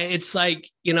 Yeah, it's like,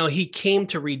 he came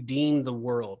to redeem the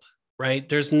world, right?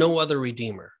 There's no other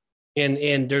redeemer.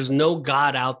 And there's no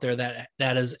God out there that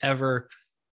has ever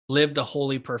lived a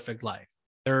holy, perfect life.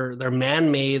 They're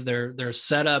man-made. They're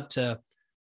set up to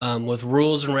with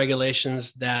rules and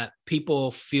regulations that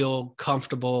people feel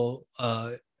comfortable,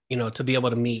 to be able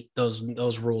to meet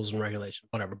those rules and regulations,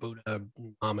 whatever, Buddha,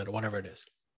 Muhammad, whatever it is.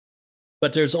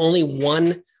 But there's only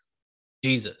one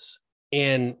Jesus,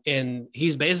 and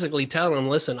he's basically telling them,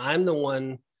 listen, I'm the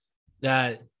one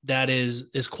that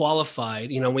is qualified.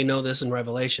 We know this in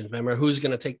Revelation. Remember, who's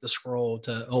going to take the scroll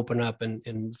to open up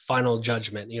and final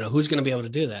judgment? Who's going to be able to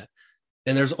do that?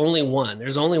 And there's only one.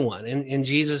 And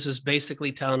Jesus is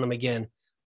basically telling them again,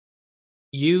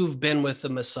 you've been with the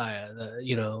Messiah.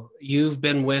 You've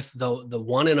been with the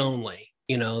one and only,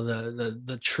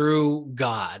 the true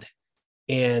God.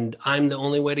 And I'm the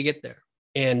only way to get there.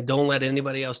 And don't let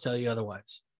anybody else tell you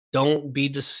otherwise. Don't be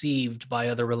deceived by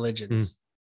other religions.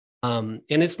 And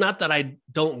it's not that I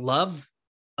don't love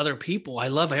other people. I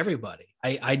love everybody.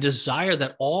 I desire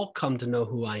that all come to know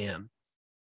who I am.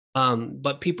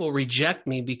 But people reject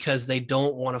me because they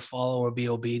don't want to follow or be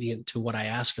obedient to what I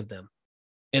ask of them.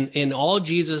 And all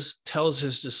Jesus tells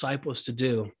his disciples to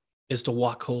do is to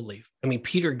walk holy. I mean,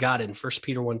 Peter got it in 1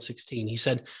 Peter 1:16. He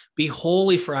said, be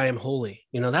holy for I am holy.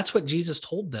 That's what Jesus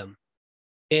told them.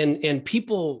 And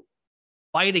people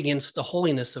fight against the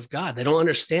holiness of God. They don't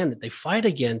understand it. They fight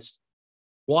against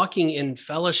walking in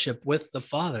fellowship with the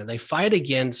Father. They fight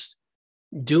against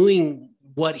doing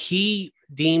what he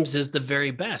deems is the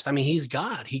very best. I mean, he's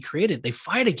God. He created. They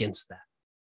fight against that.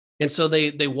 And so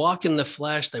they walk in the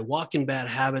flesh. They walk in bad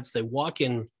habits. They walk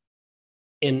in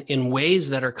ways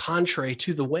that are contrary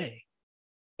to the way.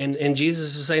 And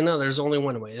Jesus is saying, no, there's only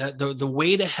one way. The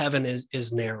way to heaven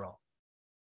is narrow.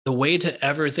 The way to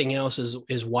everything else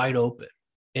is wide open.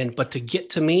 But to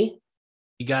get to me,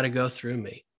 you got to go through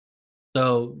me.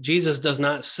 So Jesus does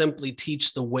not simply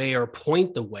teach the way or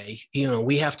point the way.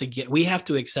 We have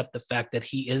to accept the fact that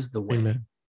he is the way. Amen.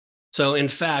 So in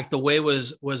fact, the way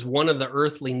was one of the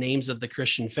earthly names of the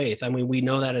Christian faith. I mean, we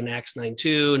know that in Acts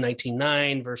 9:2,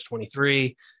 19:9, verse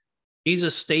 23,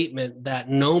 Jesus' statement that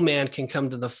no man can come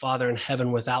to the Father in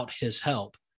heaven without his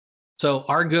help. So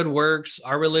our good works,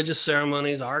 our religious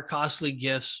ceremonies, our costly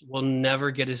gifts will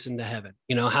never get us into heaven.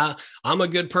 How I'm a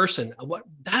good person.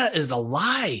 That is a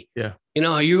lie. Yeah.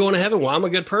 Are you going to heaven? Well, I'm a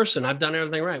good person. I've done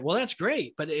everything right. Well, that's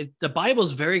great. But the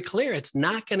Bible's very clear. It's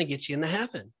not going to get you into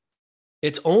heaven.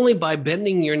 It's only by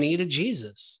bending your knee to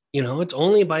Jesus. It's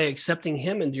only by accepting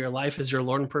him into your life as your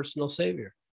Lord and personal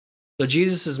Savior. So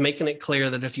Jesus is making it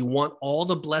clear that if you want all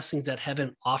the blessings that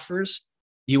heaven offers,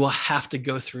 you will have to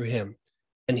go through him.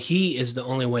 And he is the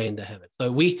only way into heaven.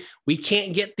 So we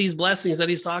can't get these blessings that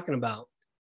he's talking about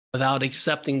without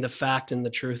accepting the fact and the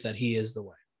truth that he is the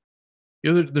way.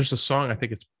 There's a song, I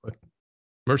think it's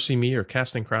Mercy Me or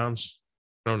Casting Crowns.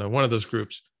 I don't know, one of those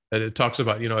groups that it talks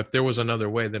about, if there was another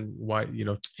way, then why,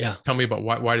 tell me about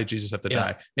why did Jesus have to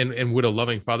die? And would a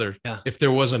loving father, if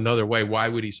there was another way, why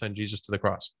would he send Jesus to the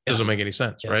cross? Doesn't make any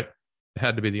sense, right? It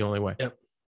had to be the only way. Yep.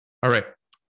 All right.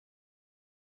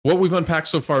 What we've unpacked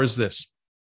so far is this.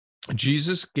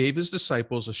 Jesus gave his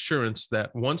disciples assurance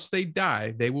that once they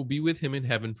die, they will be with him in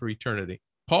heaven for eternity.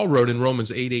 Paul wrote in Romans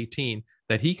 8:18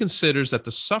 that he considers that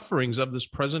the sufferings of this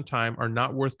present time are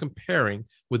not worth comparing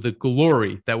with the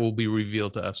glory that will be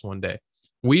revealed to us one day.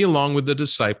 We, along with the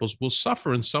disciples, will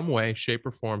suffer in some way, shape,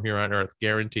 or form here on earth,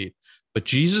 guaranteed. But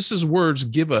Jesus' words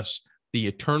give us the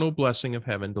eternal blessing of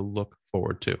heaven to look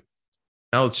forward to.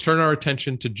 Now let's turn our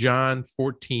attention to John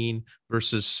 14,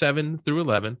 verses 7 through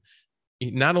 11.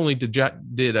 Not only did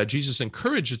Jesus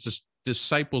encourage his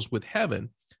disciples with heaven,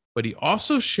 but he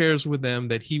also shares with them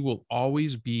that he will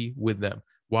always be with them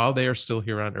while they are still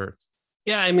here on earth.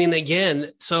 Yeah, I mean,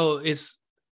 again, so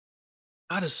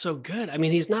God is so good. I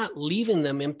mean, he's not leaving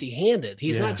them empty-handed.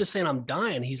 He's not just saying, I'm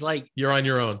dying. He's like, you're on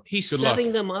your own. He's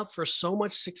setting them up for so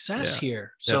much success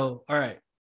here. So, all right.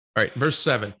 All right, verse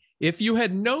 7. If you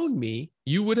had known me,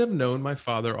 you would have known my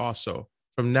Father also.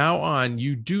 From now on,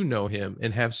 you do know him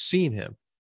and have seen him.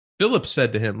 Philip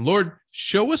said to him, Lord,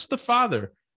 show us the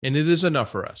Father, and it is enough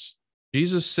for us.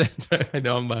 Jesus said, I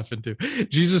know I'm laughing too.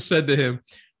 Jesus said to him,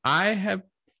 I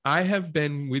have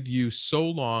been with you so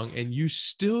long, and you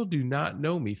still do not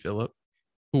know me, Philip.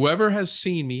 Whoever has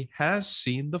seen me has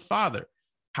seen the Father.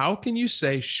 How can you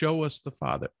say, show us the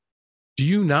Father? Do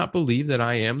you not believe that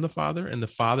I am the Father, and the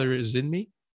Father is in me?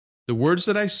 The words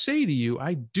that I say to you,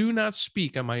 I do not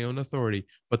speak on my own authority,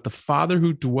 but the Father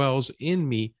who dwells in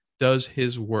me does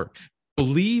his work.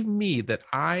 Believe me that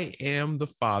I am the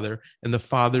Father and the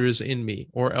Father is in me,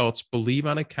 or else believe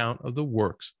on account of the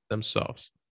works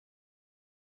themselves.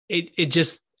 It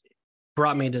just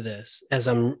brought me to this as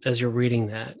you're reading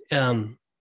that.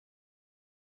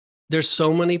 There's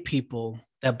so many people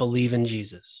that believe in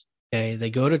Jesus. Okay, they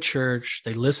go to church,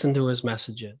 they listen to his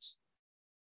messages,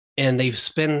 and they've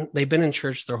been in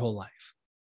church their whole life,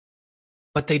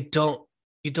 but they don't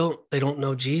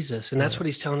know Jesus, and that's what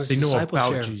he's telling his disciples know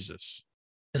about here. Jesus.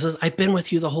 He says, "I've been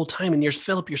with you the whole time," and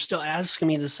Philip, you're still asking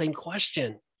me the same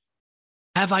question.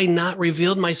 Have I not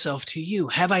revealed myself to you?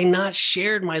 Have I not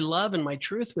shared my love and my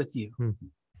truth with you? Mm-hmm.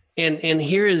 And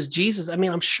here is Jesus. I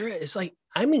mean, I'm sure it's like,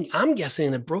 I'm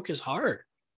guessing it broke his heart,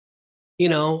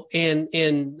 and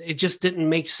it just didn't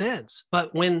make sense.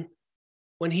 But when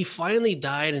he finally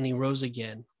died and he rose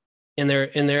again, and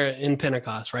they're in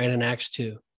Pentecost, right, in Acts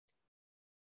 2,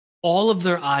 all of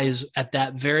their eyes at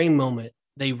that very moment,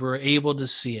 they were able to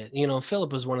see it.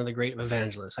 Philip was one of the great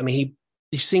evangelists. I mean,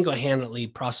 he single-handedly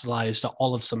proselytized to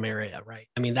all of Samaria, right?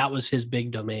 I mean, that was his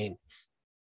big domain.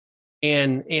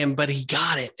 But he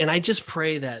got it. And I just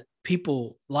pray that a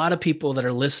lot of people that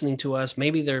are listening to us,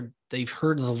 maybe they've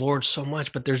heard of the Lord so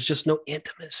much, but there's just no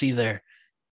intimacy there.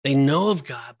 They know of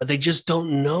God, but they just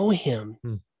don't know him.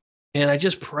 And I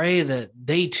just pray that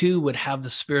they too would have the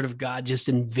Spirit of God just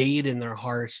invade in their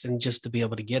hearts and just to be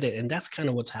able to get it. And that's kind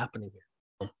of what's happening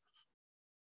here.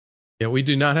 Yeah, we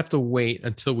do not have to wait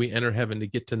until we enter heaven to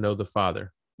get to know the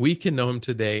Father. We can know him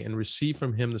today and receive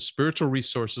from him the spiritual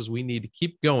resources we need to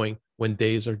keep going when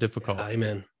days are difficult.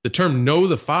 Amen. The term know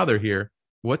the Father here,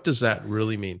 what does that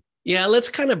really mean? Yeah, let's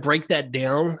kind of break that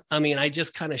down. I mean, I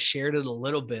just kind of shared it a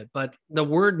little bit, but the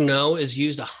word know is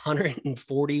used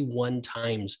 141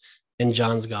 times in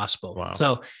John's gospel. Wow.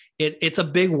 So it's a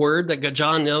big word that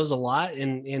John knows a lot.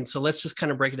 And so let's just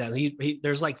kind of break it down.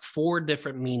 There's like 4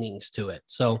 different meanings to it.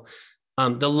 So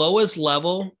the lowest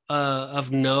level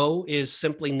of know is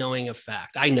simply knowing a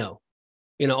fact. I know,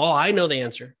 I know the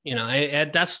answer.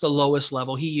 That's the lowest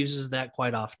level. He uses that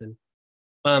quite often.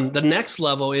 The next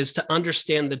level is to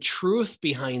understand the truth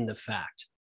behind the fact.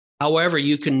 However,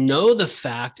 you can know the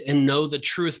fact and know the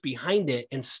truth behind it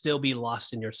and still be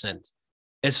lost in your sins.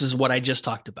 This is what I just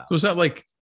talked about. So is that like,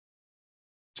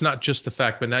 it's not just the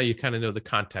fact, but now you kind of know the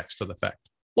context of the fact.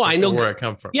 Well, I know where it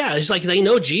come from. Yeah, it's like they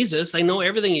know Jesus, they know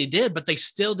everything he did, but they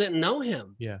still didn't know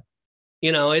him. Yeah.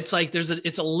 It's like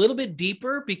it's a little bit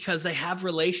deeper because they have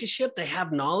relationship, they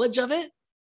have knowledge of it,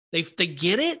 they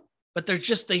get it, but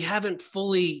they haven't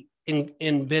fully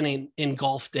been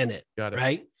engulfed in it. Got it.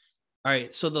 Right. All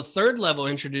right. So the third level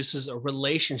introduces a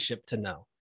relationship to know,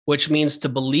 which means to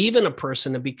believe in a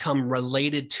person and become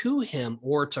related to him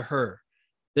or to her.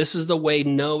 This is the way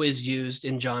know is used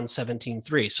in John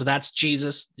 17:3. So that's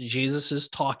Jesus. Jesus is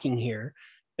talking here.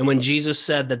 And when Jesus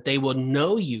said that they will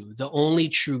know you, the only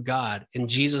true God, and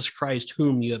Jesus Christ,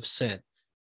 whom you have sent,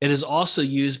 it is also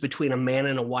used between a man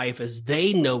and a wife as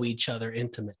they know each other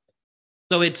intimately.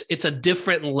 So it's a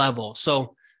different level.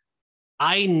 So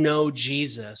I know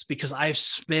Jesus because I've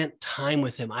spent time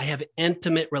with him. I have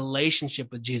intimate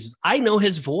relationship with Jesus. I know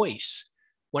his voice.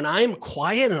 When I'm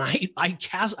quiet and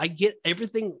I get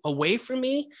everything away from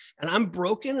me and I'm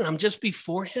broken and I'm just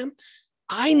before him,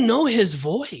 I know his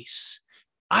voice.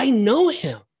 I know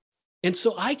him. And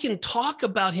so I can talk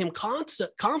about him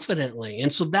confidently.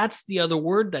 And so that's the other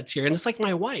word that's here. And it's like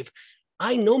my wife.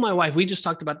 I know my wife. We just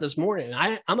talked about this morning.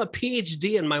 I'm a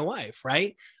PhD in my wife,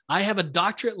 right? I have a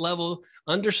doctorate level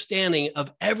understanding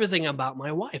of everything about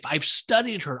my wife. I've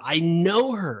studied her. I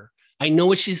know her. I know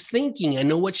what she's thinking. I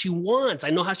know what she wants.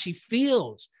 I know how she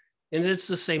feels. And it's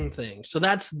the same thing. So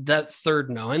that's that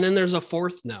third no. And then there's a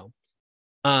fourth no.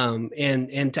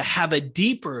 And to have a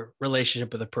deeper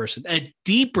relationship with a person, a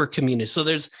deeper community. So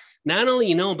there's not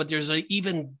only, but there's an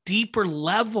even deeper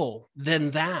level than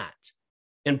that.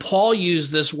 And Paul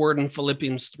used this word in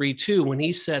Philippians 3:2 when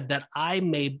he said that I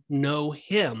may know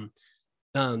him.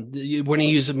 When he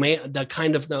used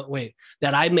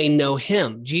that I may know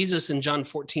him. Jesus in John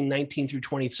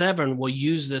 14:19-27 will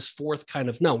use this fourth kind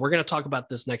of no. We're going to talk about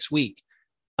this next week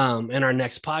in our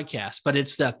next podcast. But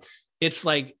it's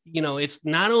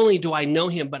not only do I know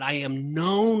him, but I am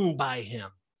known by him.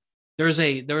 There's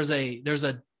a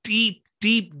deep,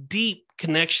 deep, deep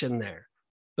connection there.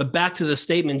 But back to the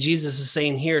statement Jesus is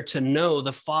saying here, to know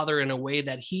the Father in a way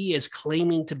that he is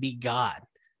claiming to be God.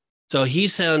 So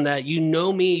he's saying that you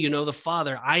know me, you know the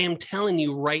Father. I am telling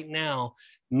you right now,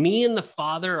 me and the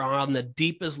Father are on the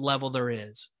deepest level there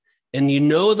is. And you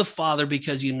know the Father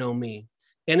because you know me.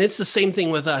 And it's the same thing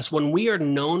with us. When we are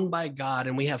known by God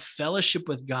and we have fellowship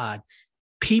with God,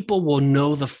 people will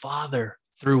know the Father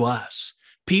through us.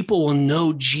 People will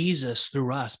know Jesus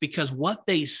through us because what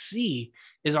they see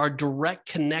is our direct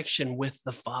connection with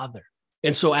the Father.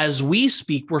 And so as we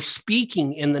speak, we're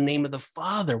speaking in the name of the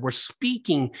Father. We're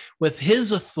speaking with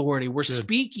his authority. We're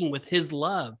speaking with his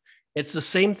love. It's the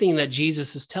same thing that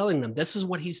Jesus is telling them. This is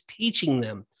what he's teaching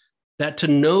them, that to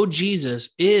know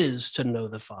Jesus is to know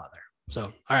the Father. So,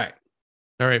 all right.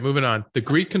 All right, moving on. The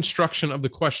Greek construction of the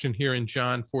question here in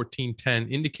John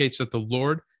 14:10 indicates that the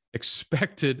Lord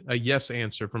expected a yes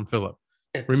answer from Philip.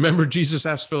 Remember, Jesus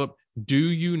asked Philip, do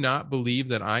you not believe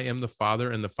that I am the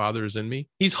Father and the Father is in me?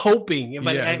 He's hoping,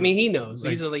 but I mean, he knows.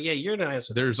 He's like, yeah, you're not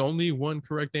answering. There's only one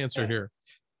correct answer here.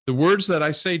 The words that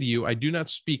I say to you, I do not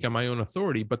speak on my own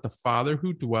authority, but the Father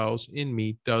who dwells in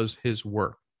me does his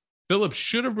work. Philip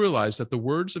should have realized that the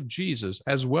words of Jesus,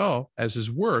 as well as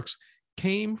his works,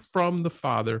 came from the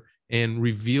Father and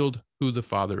revealed who the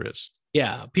Father is.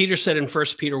 Yeah, Peter said in 1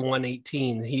 Peter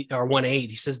 1:18 or 1:8,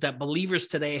 he says that believers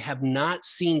today have not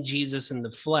seen Jesus in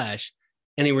the flesh,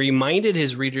 and he reminded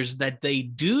his readers that they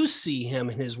do see him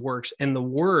in his works and the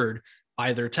word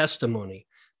by their testimony.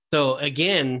 So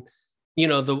again, you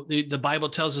know, the Bible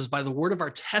tells us by the word of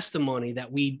our testimony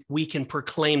that we can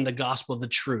proclaim the gospel, the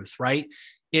truth, right?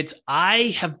 It's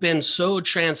I have been so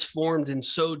transformed and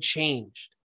so changed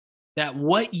that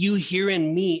what you hear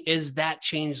in me is that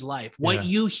changed life. What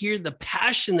you hear, the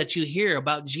passion that you hear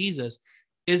about Jesus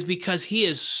is because he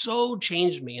has so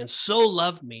changed me and so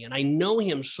loved me. And I know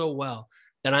him so well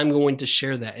that I'm going to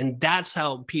share that. And that's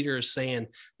how Peter is saying,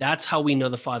 that's how we know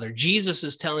the Father. Jesus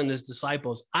is telling his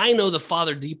disciples, I know the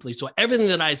Father deeply. So everything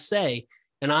that I say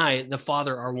and I, the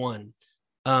Father, are one.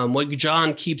 What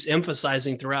John keeps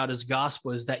emphasizing throughout his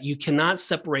gospel is that you cannot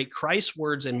separate Christ's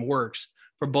words and works,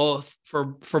 for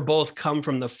both come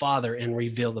from the Father and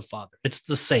reveal the Father. It's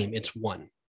the same. It's one.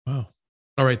 Wow.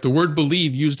 All right. The word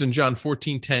believe used in John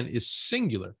 14:10 is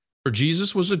singular, for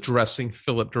Jesus was addressing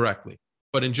Philip directly.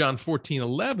 But in John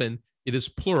 14:11, it is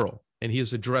plural, and he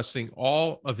is addressing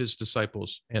all of his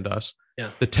disciples and us.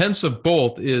 Yeah. The tense of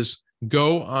both is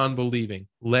go on believing.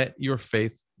 Let your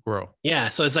faith grow. Yeah.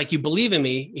 So it's like, you believe in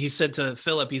me. He said to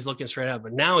Philip, he's looking straight up,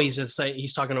 but now he's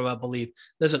talking about belief.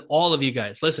 Listen, all of you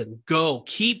guys, listen, go,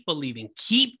 keep believing,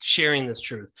 keep sharing this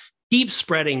truth, keep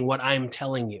spreading what I'm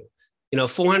telling you. You know,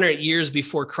 400 years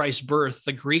before Christ's birth,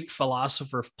 the Greek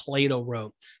philosopher Plato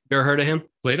wrote. You ever heard of him?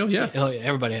 Plato, yeah. Oh, yeah,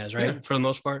 everybody has, right? Yeah. For the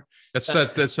most part. That's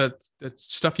that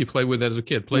stuff you play with as a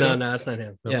kid. Plato? No, that's not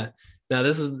him. No. Yeah. No,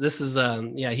 this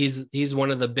is he's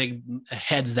one of the big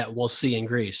heads that we'll see in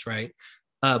Greece, right?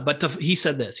 He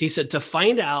said this. He said, to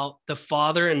find out the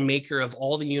Father and maker of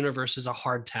all the universe is a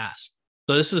hard task.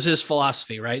 So this is his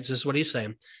philosophy, right? This is what he's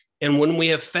saying. And when we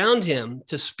have found him,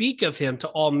 to speak of him to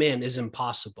all men is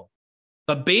impossible.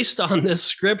 But based on this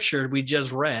scripture we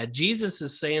just read, Jesus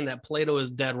is saying that Plato is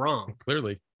dead wrong.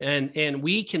 Clearly. And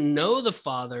we can know the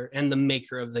Father and the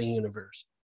maker of the universe,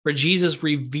 for Jesus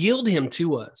revealed him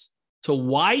to us. So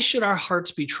why should our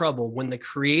hearts be troubled when the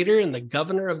creator and the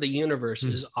governor of the universe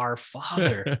is our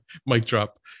Father? Mic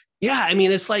drop. Yeah. I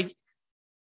mean, it's like,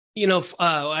 you know,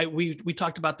 we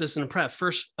talked about this in the prep.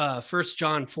 First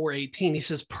John 4:18, he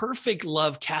says, perfect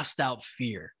love casts out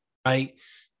fear, right?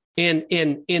 And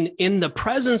in the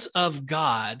presence of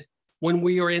God, when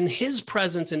we are in his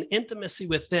presence and intimacy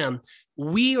with them,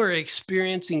 we are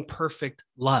experiencing perfect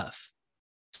love.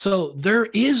 So there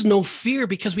is no fear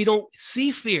because we don't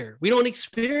see fear. We don't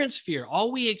experience fear.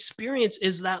 All we experience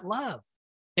is that love.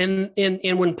 And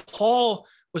when Paul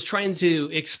was trying to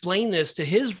explain this to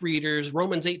his readers,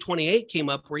 Romans 8:28 came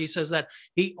up where he says that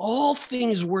all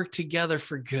things work together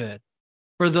for good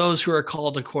for those who are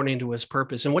called according to his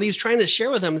purpose. And what he's trying to share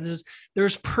with them is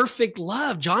there's perfect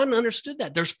love. John understood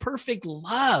that. There's perfect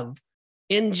love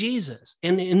in Jesus.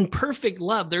 And in perfect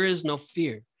love, there is no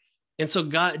fear. And so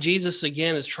Jesus,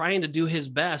 again, is trying to do his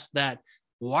best that,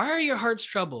 why are your hearts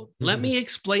troubled? Mm-hmm. Let me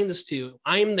explain this to you.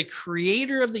 I am the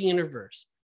creator of the universe.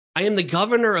 I am the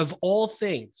governor of all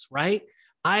things, right?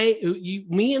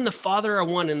 Me and the Father are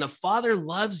one, and the Father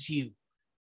loves you.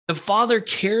 The Father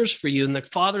cares for you, and the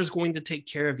Father is going to take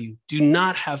care of you. Do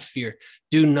not have fear.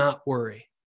 Do not worry.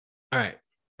 All right.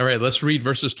 Let's read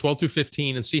verses 12 through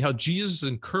 15 and see how Jesus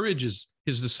encourages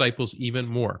his disciples even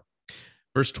more.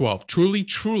 Verse 12, truly,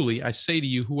 truly, I say to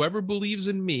you, whoever believes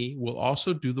in me will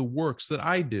also do the works that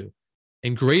I do,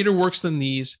 and greater works than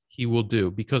these he will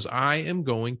do, because I am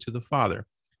going to the Father.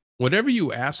 Whatever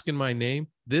you ask in my name,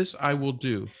 this I will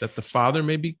do, that the Father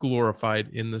may be glorified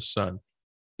in the Son.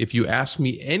 If you ask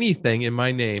me anything in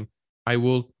my name, I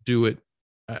will do it.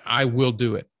 I will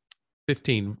do it.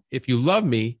 15, if you love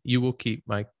me, you will keep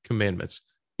my commandments.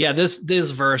 Yeah,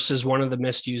 this verse is one of the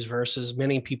misused verses.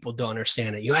 Many people don't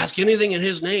understand it. You ask anything in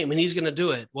his name and he's going to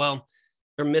do it. Well,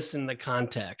 they're missing the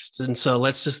context. And so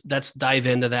let's dive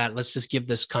into that. Let's just give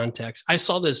this context. I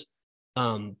saw this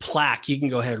plaque. You can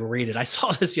go ahead and read it. I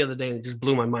saw this the other day and it just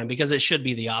blew my mind because it should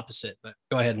be the opposite, but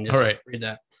go ahead and just read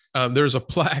that. There's a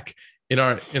plaque in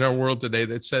our world today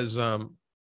that says,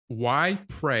 why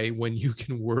pray when you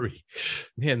can worry?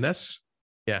 Man, that's,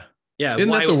 yeah. Yeah.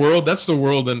 Isn't that the world? That's the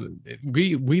world. And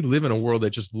we live in a world that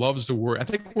just loves to worry. I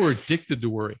think we're addicted to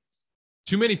worry.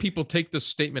 Too many people take this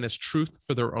statement as truth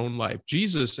for their own life.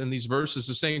 Jesus in these verses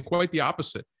is saying quite the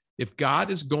opposite. If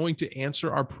God is going to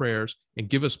answer our prayers and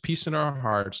give us peace in our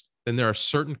hearts, then there are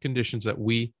certain conditions that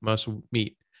we must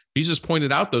meet. Jesus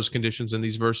pointed out those conditions in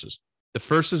these verses. The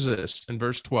first is this in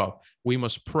verse 12, we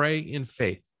must pray in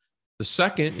faith. The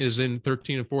second is in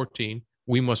 13 and 14,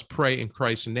 we must pray in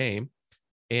Christ's name.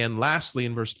 And lastly,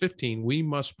 in verse 15, we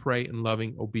must pray in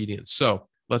loving obedience. So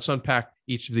let's unpack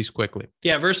each of these quickly.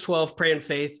 Yeah, verse 12, pray in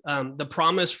faith. The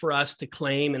promise for us to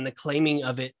claim and the claiming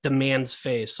of it demands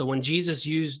faith. So when Jesus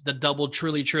used the double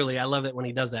truly, truly, I love it when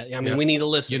he does that. I mean, we need to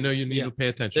listen. You need to pay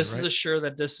attention. This is sure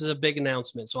that this is a big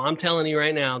announcement. So I'm telling you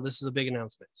right now, this is a big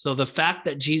announcement. So the fact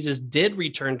that Jesus did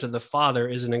return to the Father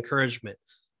is an encouragement.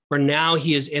 For now,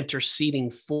 he is interceding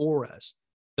for us.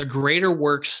 The greater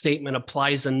works statement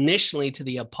applies initially to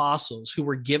the apostles who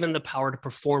were given the power to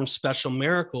perform special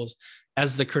miracles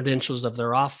as the credentials of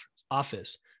their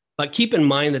office. But keep in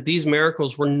mind that these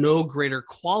miracles were no greater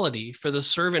quality, for the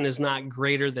servant is not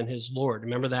greater than his Lord.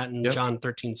 Remember that in John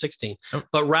 13:16,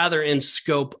 but rather in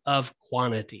scope of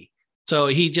quantity. So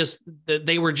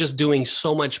they were just doing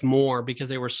so much more because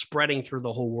they were spreading through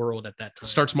the whole world at that time. It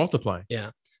starts multiplying.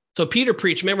 Yeah. So Peter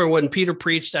preached. Remember when Peter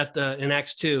preached in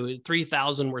Acts 2,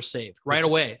 3,000 were saved right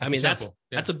away. I mean, that's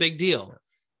a big deal. Yeah.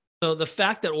 So the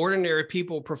fact that ordinary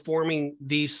people performing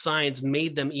these signs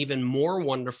made them even more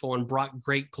wonderful and brought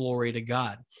great glory to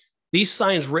God. These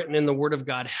signs written in the Word of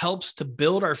God helps to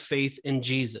build our faith in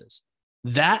Jesus.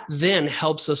 That then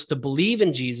helps us to believe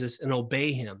in Jesus and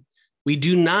obey him. We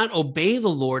do not obey the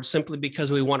Lord simply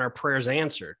because we want our prayers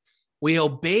answered. We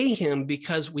obey him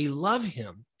because we love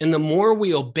him. And the more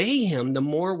we obey him, the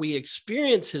more we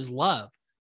experience his love.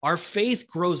 Our faith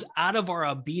grows out of our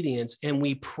obedience, and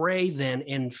we pray then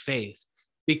in faith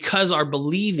because our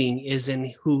believing is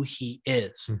in who he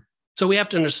is. So we have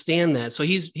to understand that. So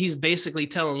he's basically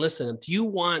telling, listen, if you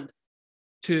want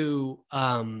to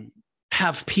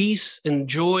have peace and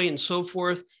joy and so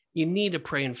forth, you need to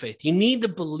pray in faith. You need to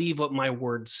believe what my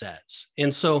word says.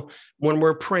 And so when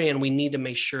we're praying, we need to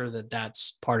make sure that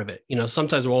that's part of it.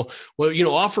 Sometimes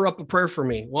offer up a prayer for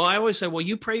me. Well, I always say, well,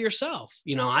 you pray yourself.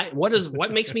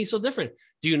 What makes me so different?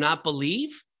 Do you not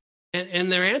believe?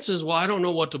 And their answer is, well, I don't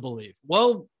know what to believe.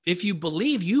 Well, if you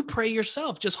believe, you pray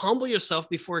yourself. Just humble yourself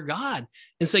before God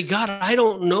and say, God, I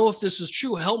don't know if this is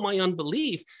true. Help my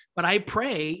unbelief, but I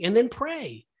pray and then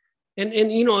pray. And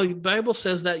the Bible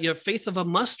says that your faith of a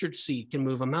mustard seed can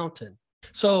move a mountain.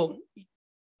 So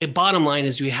the bottom line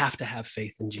is we have to have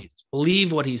faith in Jesus.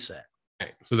 Believe what he said.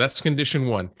 Okay. So that's condition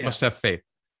one. Must have faith.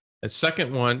 The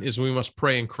second one is we must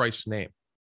pray in Christ's name.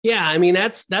 Yeah, I mean,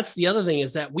 that's the other thing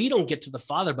is that we don't get to the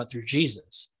Father but through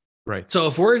Jesus. Right. So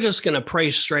if we're just going to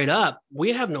pray straight up,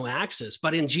 we have no access.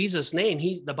 But in Jesus' name,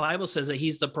 the Bible says that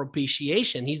he's the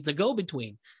propitiation. He's the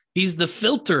go-between. He's the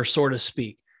filter, so to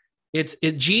speak.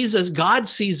 Jesus, God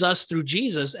sees us through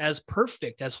Jesus as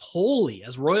perfect, as holy,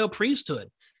 as royal priesthood.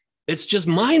 It's just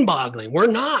mind-boggling.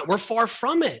 We're far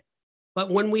from it. But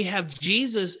when we have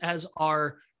Jesus as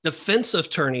our defense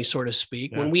attorney, so to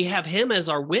speak, when we have him as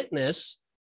our witness,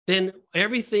 then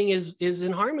everything is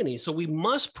in harmony. So we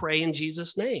must pray in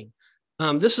Jesus' name.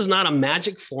 This is not a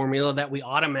magic formula that we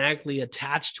automatically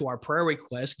attach to our prayer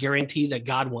request, guarantee that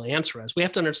God will answer us. We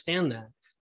have to understand that.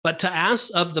 But to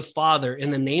ask of the Father in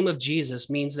the name of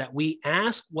Jesus means that we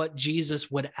ask what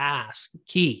Jesus would ask.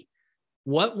 Key.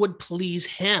 What would please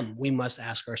him, we must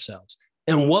ask ourselves.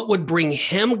 And what would bring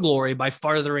him glory by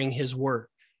furthering his word.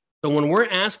 So when we're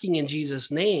asking in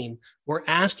Jesus' name, we're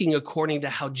asking according to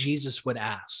how Jesus would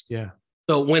ask. Yeah.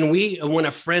 So when a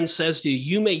friend says to you,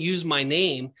 you may use my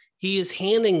name, he is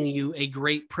handing you a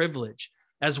great privilege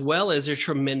as well as a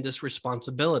tremendous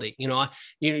responsibility.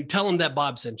 You tell him that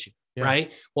Bob sent you. Yeah.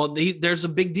 Right. Well, there's a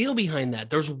big deal behind that.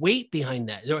 There's weight behind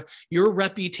that. Your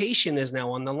reputation is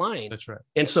now on the line. That's right.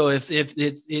 And so if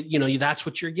that's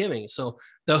what you're giving. So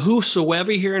the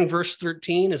whosoever here in verse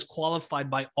 13 is qualified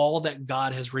by all that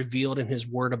God has revealed in his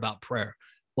word about prayer.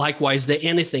 Likewise, the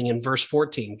anything in verse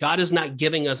 14. God is not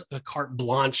giving us a carte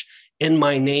blanche in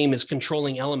my name as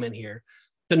controlling element here.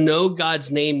 To know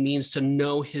God's name means to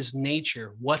know his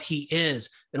nature, what he is,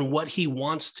 and what he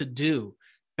wants to do.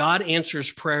 God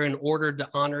answers prayer in order to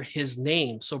honor his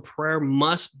name. So prayer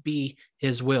must be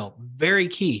his will. Very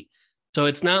key. So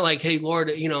it's not like, hey, Lord,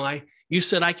 you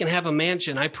said I can have a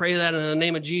mansion. I pray that in the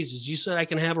name of Jesus. You said I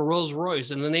can have a Rolls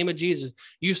Royce in the name of Jesus.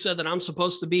 You said that I'm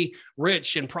supposed to be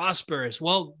rich and prosperous.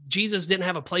 Well, Jesus didn't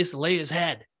have a place to lay his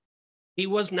head. He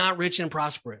was not rich and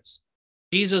prosperous.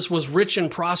 Jesus was rich and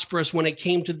prosperous when it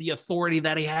came to the authority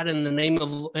that he had in the name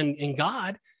of in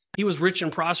God. He was rich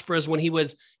and prosperous when he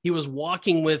was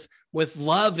walking with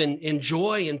love and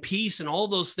joy and peace and all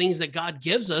those things that God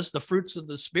gives us, the fruits of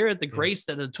the Spirit, the grace,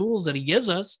 that the tools that he gives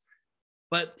us.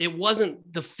 But it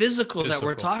wasn't the physical that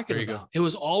we're talking about. It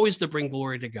was always to bring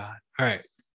glory to God. All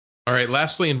right.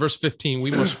 Lastly, in verse 15,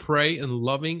 we must pray in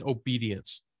loving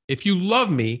obedience. If you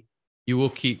love me, you will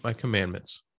keep my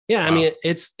commandments. Yeah, wow. I mean,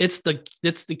 it's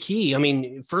the key. I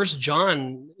mean, First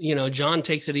John, John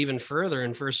takes it even further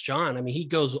in First John. I mean, he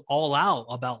goes all out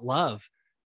about love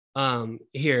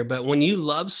here. But when you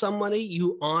love somebody,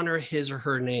 you honor his or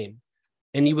her name,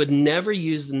 and you would never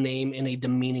use the name in a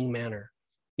demeaning manner.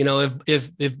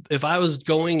 If I was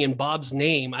going in Bob's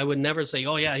name, I would never say,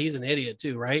 "Oh yeah, he's an idiot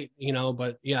too," right?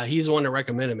 But yeah, he's the one that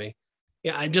recommended me.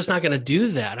 Yeah, I'm just not going to do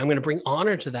that. I'm going to bring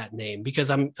honor to that name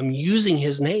because I'm using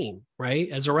his name, right,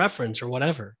 as a reference or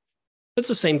whatever. That's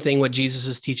the same thing what Jesus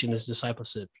is teaching his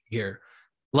discipleship here.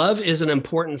 Love is an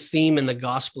important theme in the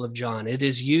Gospel of John. It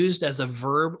is used as a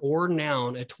verb or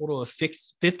noun a total of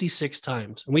 56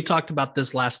 times. And we talked about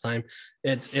this last time.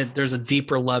 There's a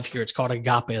deeper love here. It's called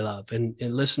agape love. And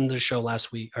listen to the show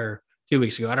last week or 2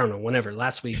 weeks ago. I don't know, whenever,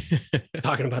 last week,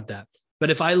 talking about that. But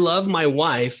if I love my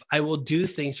wife, I will do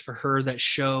things for her that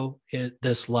show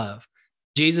this love.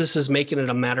 Jesus is making it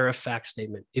a matter-of-fact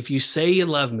statement. If you say you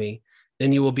love me,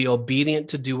 then you will be obedient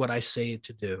to do what I say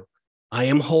to do. I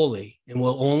am holy and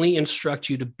will only instruct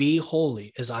you to be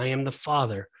holy as I am the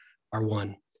Father are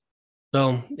one.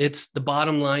 So it's the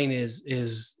bottom line is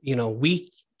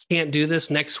we can't do this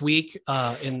next week.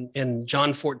 In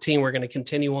John 14, we're going to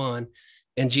continue on.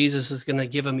 And Jesus is going to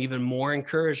give him even more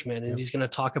encouragement, and he's going to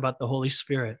talk about the Holy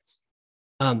Spirit.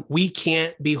 We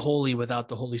can't be holy without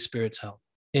the Holy Spirit's help.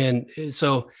 And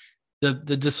so the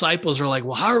disciples are like,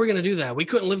 well, how are we going to do that? We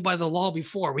couldn't live by the law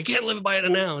before. We can't live by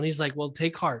it now. And he's like, well,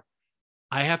 take heart.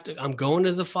 I'm going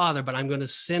to the Father, but I'm going to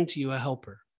send to you a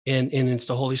helper. And it's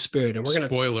the Holy Spirit. And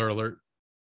spoiler alert.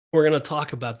 We're going to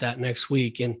talk about that next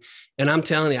week. And I'm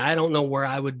telling you, I don't know where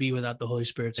I would be without the Holy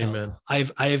Spirit's help.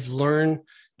 I've learned.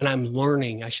 And I'm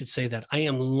learning, I should say that I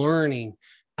am learning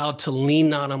how to lean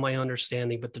not on my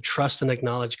understanding, but to trust and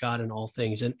acknowledge God in all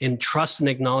things and trust and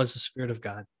acknowledge the Spirit of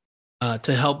God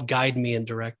to help guide me and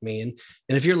direct me. And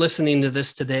if you're listening to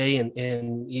this today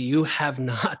and you have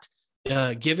not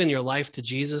given your life to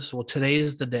Jesus, well, today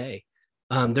is the day.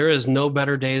 There is no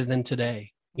better day than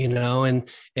today, and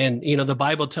the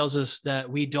Bible tells us that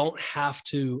we don't have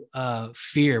to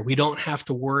fear. We don't have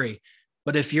to worry.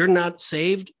 But if you're not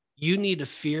saved, you need to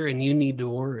fear and you need to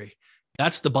worry.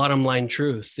 That's the bottom line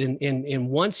truth. And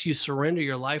once you surrender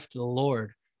your life to the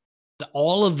Lord,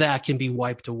 all of that can be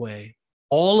wiped away.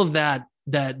 All of that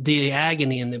the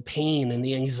agony and the pain and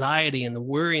the anxiety and the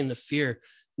worry and the fear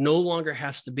no longer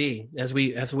has to be. As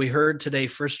we heard today,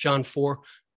 1 John 4,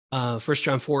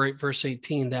 verse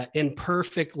 18, that in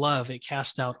perfect love, it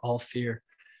casts out all fear.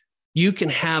 You can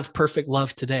have perfect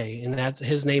love today, and that's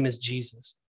his name is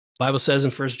Jesus. Bible says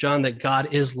in 1 John that God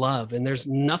is love, and there's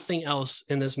nothing else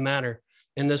in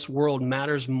this world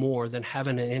matters more than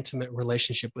having an intimate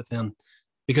relationship with him,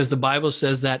 because the Bible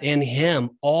says that in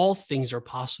him all things are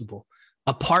possible.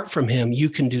 Apart from him, you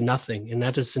can do nothing, and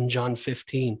that is in John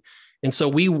 15. And so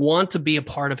we want to be a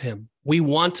part of him. We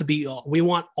want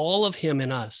all of him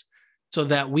in us so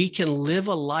that we can live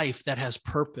a life that has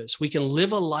purpose. We can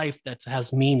live a life that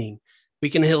has meaning. We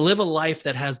can live a life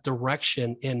that has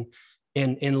direction and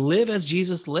live as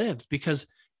Jesus lived, because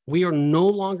we are no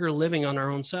longer living on our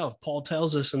own self. Paul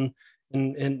tells us and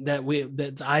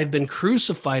that I've been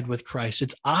crucified with Christ.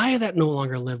 It's I that no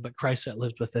longer live, but Christ that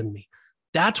lives within me.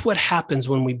 That's what happens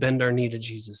when we bend our knee to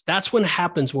Jesus. That's what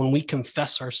happens when we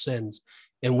confess our sins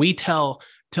and we tell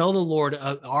the Lord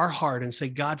our heart and say,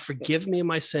 God, forgive me of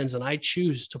my sins, and I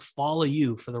choose to follow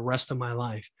you for the rest of my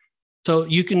life. So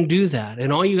you can do that.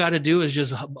 And all you got to do is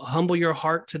just humble your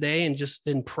heart today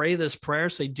and pray this prayer.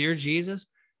 Say, dear Jesus,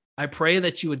 I pray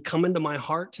that you would come into my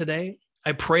heart today.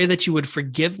 I pray that you would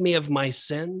forgive me of my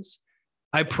sins.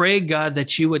 I pray, God,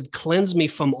 that you would cleanse me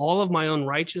from all of my own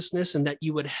righteousness and that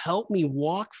you would help me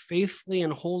walk faithfully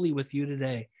and wholly with you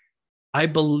today. I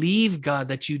believe, God,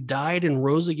 that you died and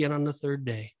rose again on the third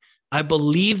day. I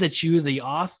believe that you are the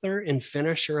author and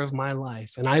finisher of my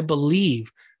life. And I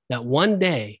believe that one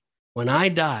day when I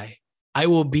die, I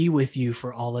will be with you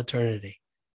for all eternity.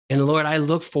 And Lord, I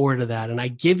look forward to that. And I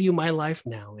give you my life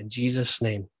now in Jesus'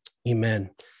 name. Amen.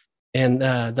 And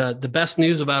the best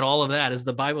news about all of that is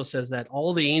the Bible says that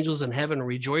all the angels in heaven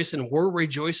rejoice, and we're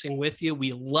rejoicing with you.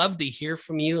 We love to hear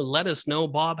from you. Let us know,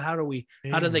 Bob, how do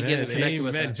they get connected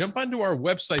with us? Jump onto our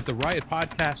website,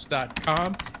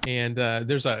 theriotpodcast.com. And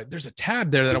there's a tab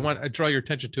there that I want to draw your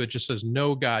attention to. It just says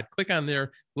Know God. Click on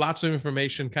there. Lots of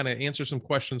information, kind of answer some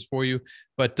questions for you.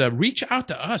 But reach out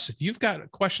to us if you've got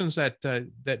questions that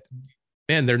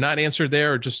they're not answered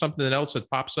there, or just something else that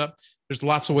pops up. There's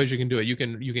lots of ways you can do it. You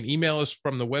can email us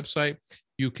from the website.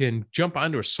 You can jump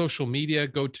onto our social media,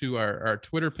 go to our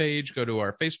Twitter page, go to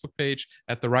our Facebook page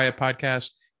at The Riot Podcast,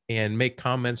 and make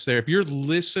comments there. If you're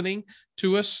listening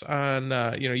to us on,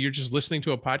 you're just listening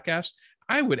to a podcast,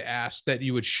 I would ask that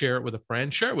you would share it with a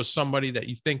friend, share it with somebody that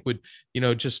you think would,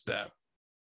 just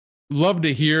love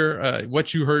to hear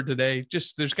what you heard today.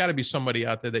 Just there's got to be somebody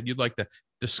out there that you'd like to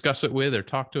discuss it with or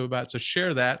talk to about. So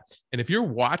share that. And if you're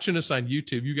watching us on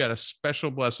YouTube, you got a special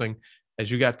blessing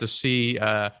as you got to see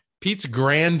Pete's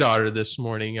granddaughter this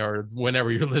morning, or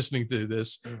whenever you're listening to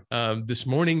this, this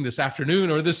morning, this afternoon,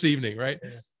 or this evening, right? Yeah.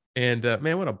 And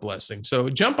man, what a blessing. So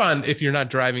jump on, if you're not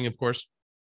driving, of course,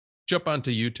 jump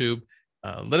onto YouTube.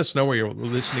 Let us know where you're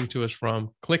listening to us from.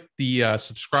 Click the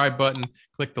subscribe button,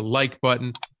 click the like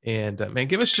button, and man,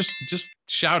 give us just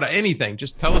shout out anything.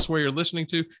 Just tell us where you're listening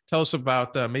to. Tell us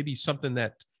about maybe something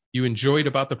that you enjoyed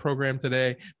about the program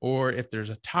today, or if there's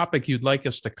a topic you'd like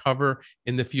us to cover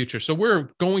in the future. So we're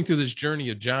going through this journey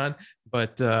of John,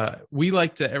 but we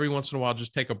like to every once in a while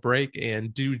just take a break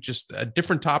and do just a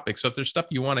different topic. So if there's stuff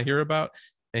you want to hear about,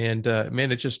 and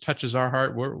man, it just touches our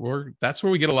heart. That's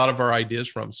where we get a lot of our ideas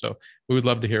from. So we would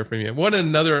love to hear from you. What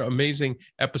another amazing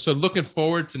episode. Looking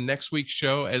forward to next week's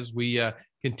show as we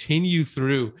continue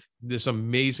through this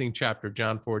amazing chapter,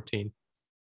 John 14.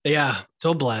 Yeah,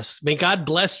 so blessed. May God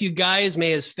bless you guys.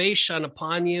 May his face shine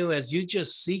upon you as you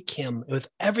just seek him with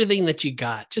everything that you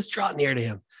got. Just draw near to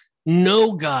him.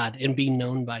 Know God and be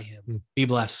known by him. Be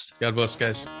blessed. God bless,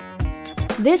 guys.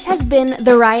 This has been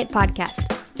The Riot Podcast.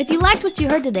 If you liked what you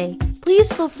heard today,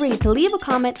 please feel free to leave a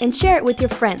comment and share it with your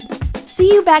friends.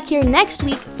 See you back here next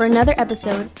week for another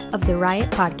episode of The Riot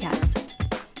Podcast.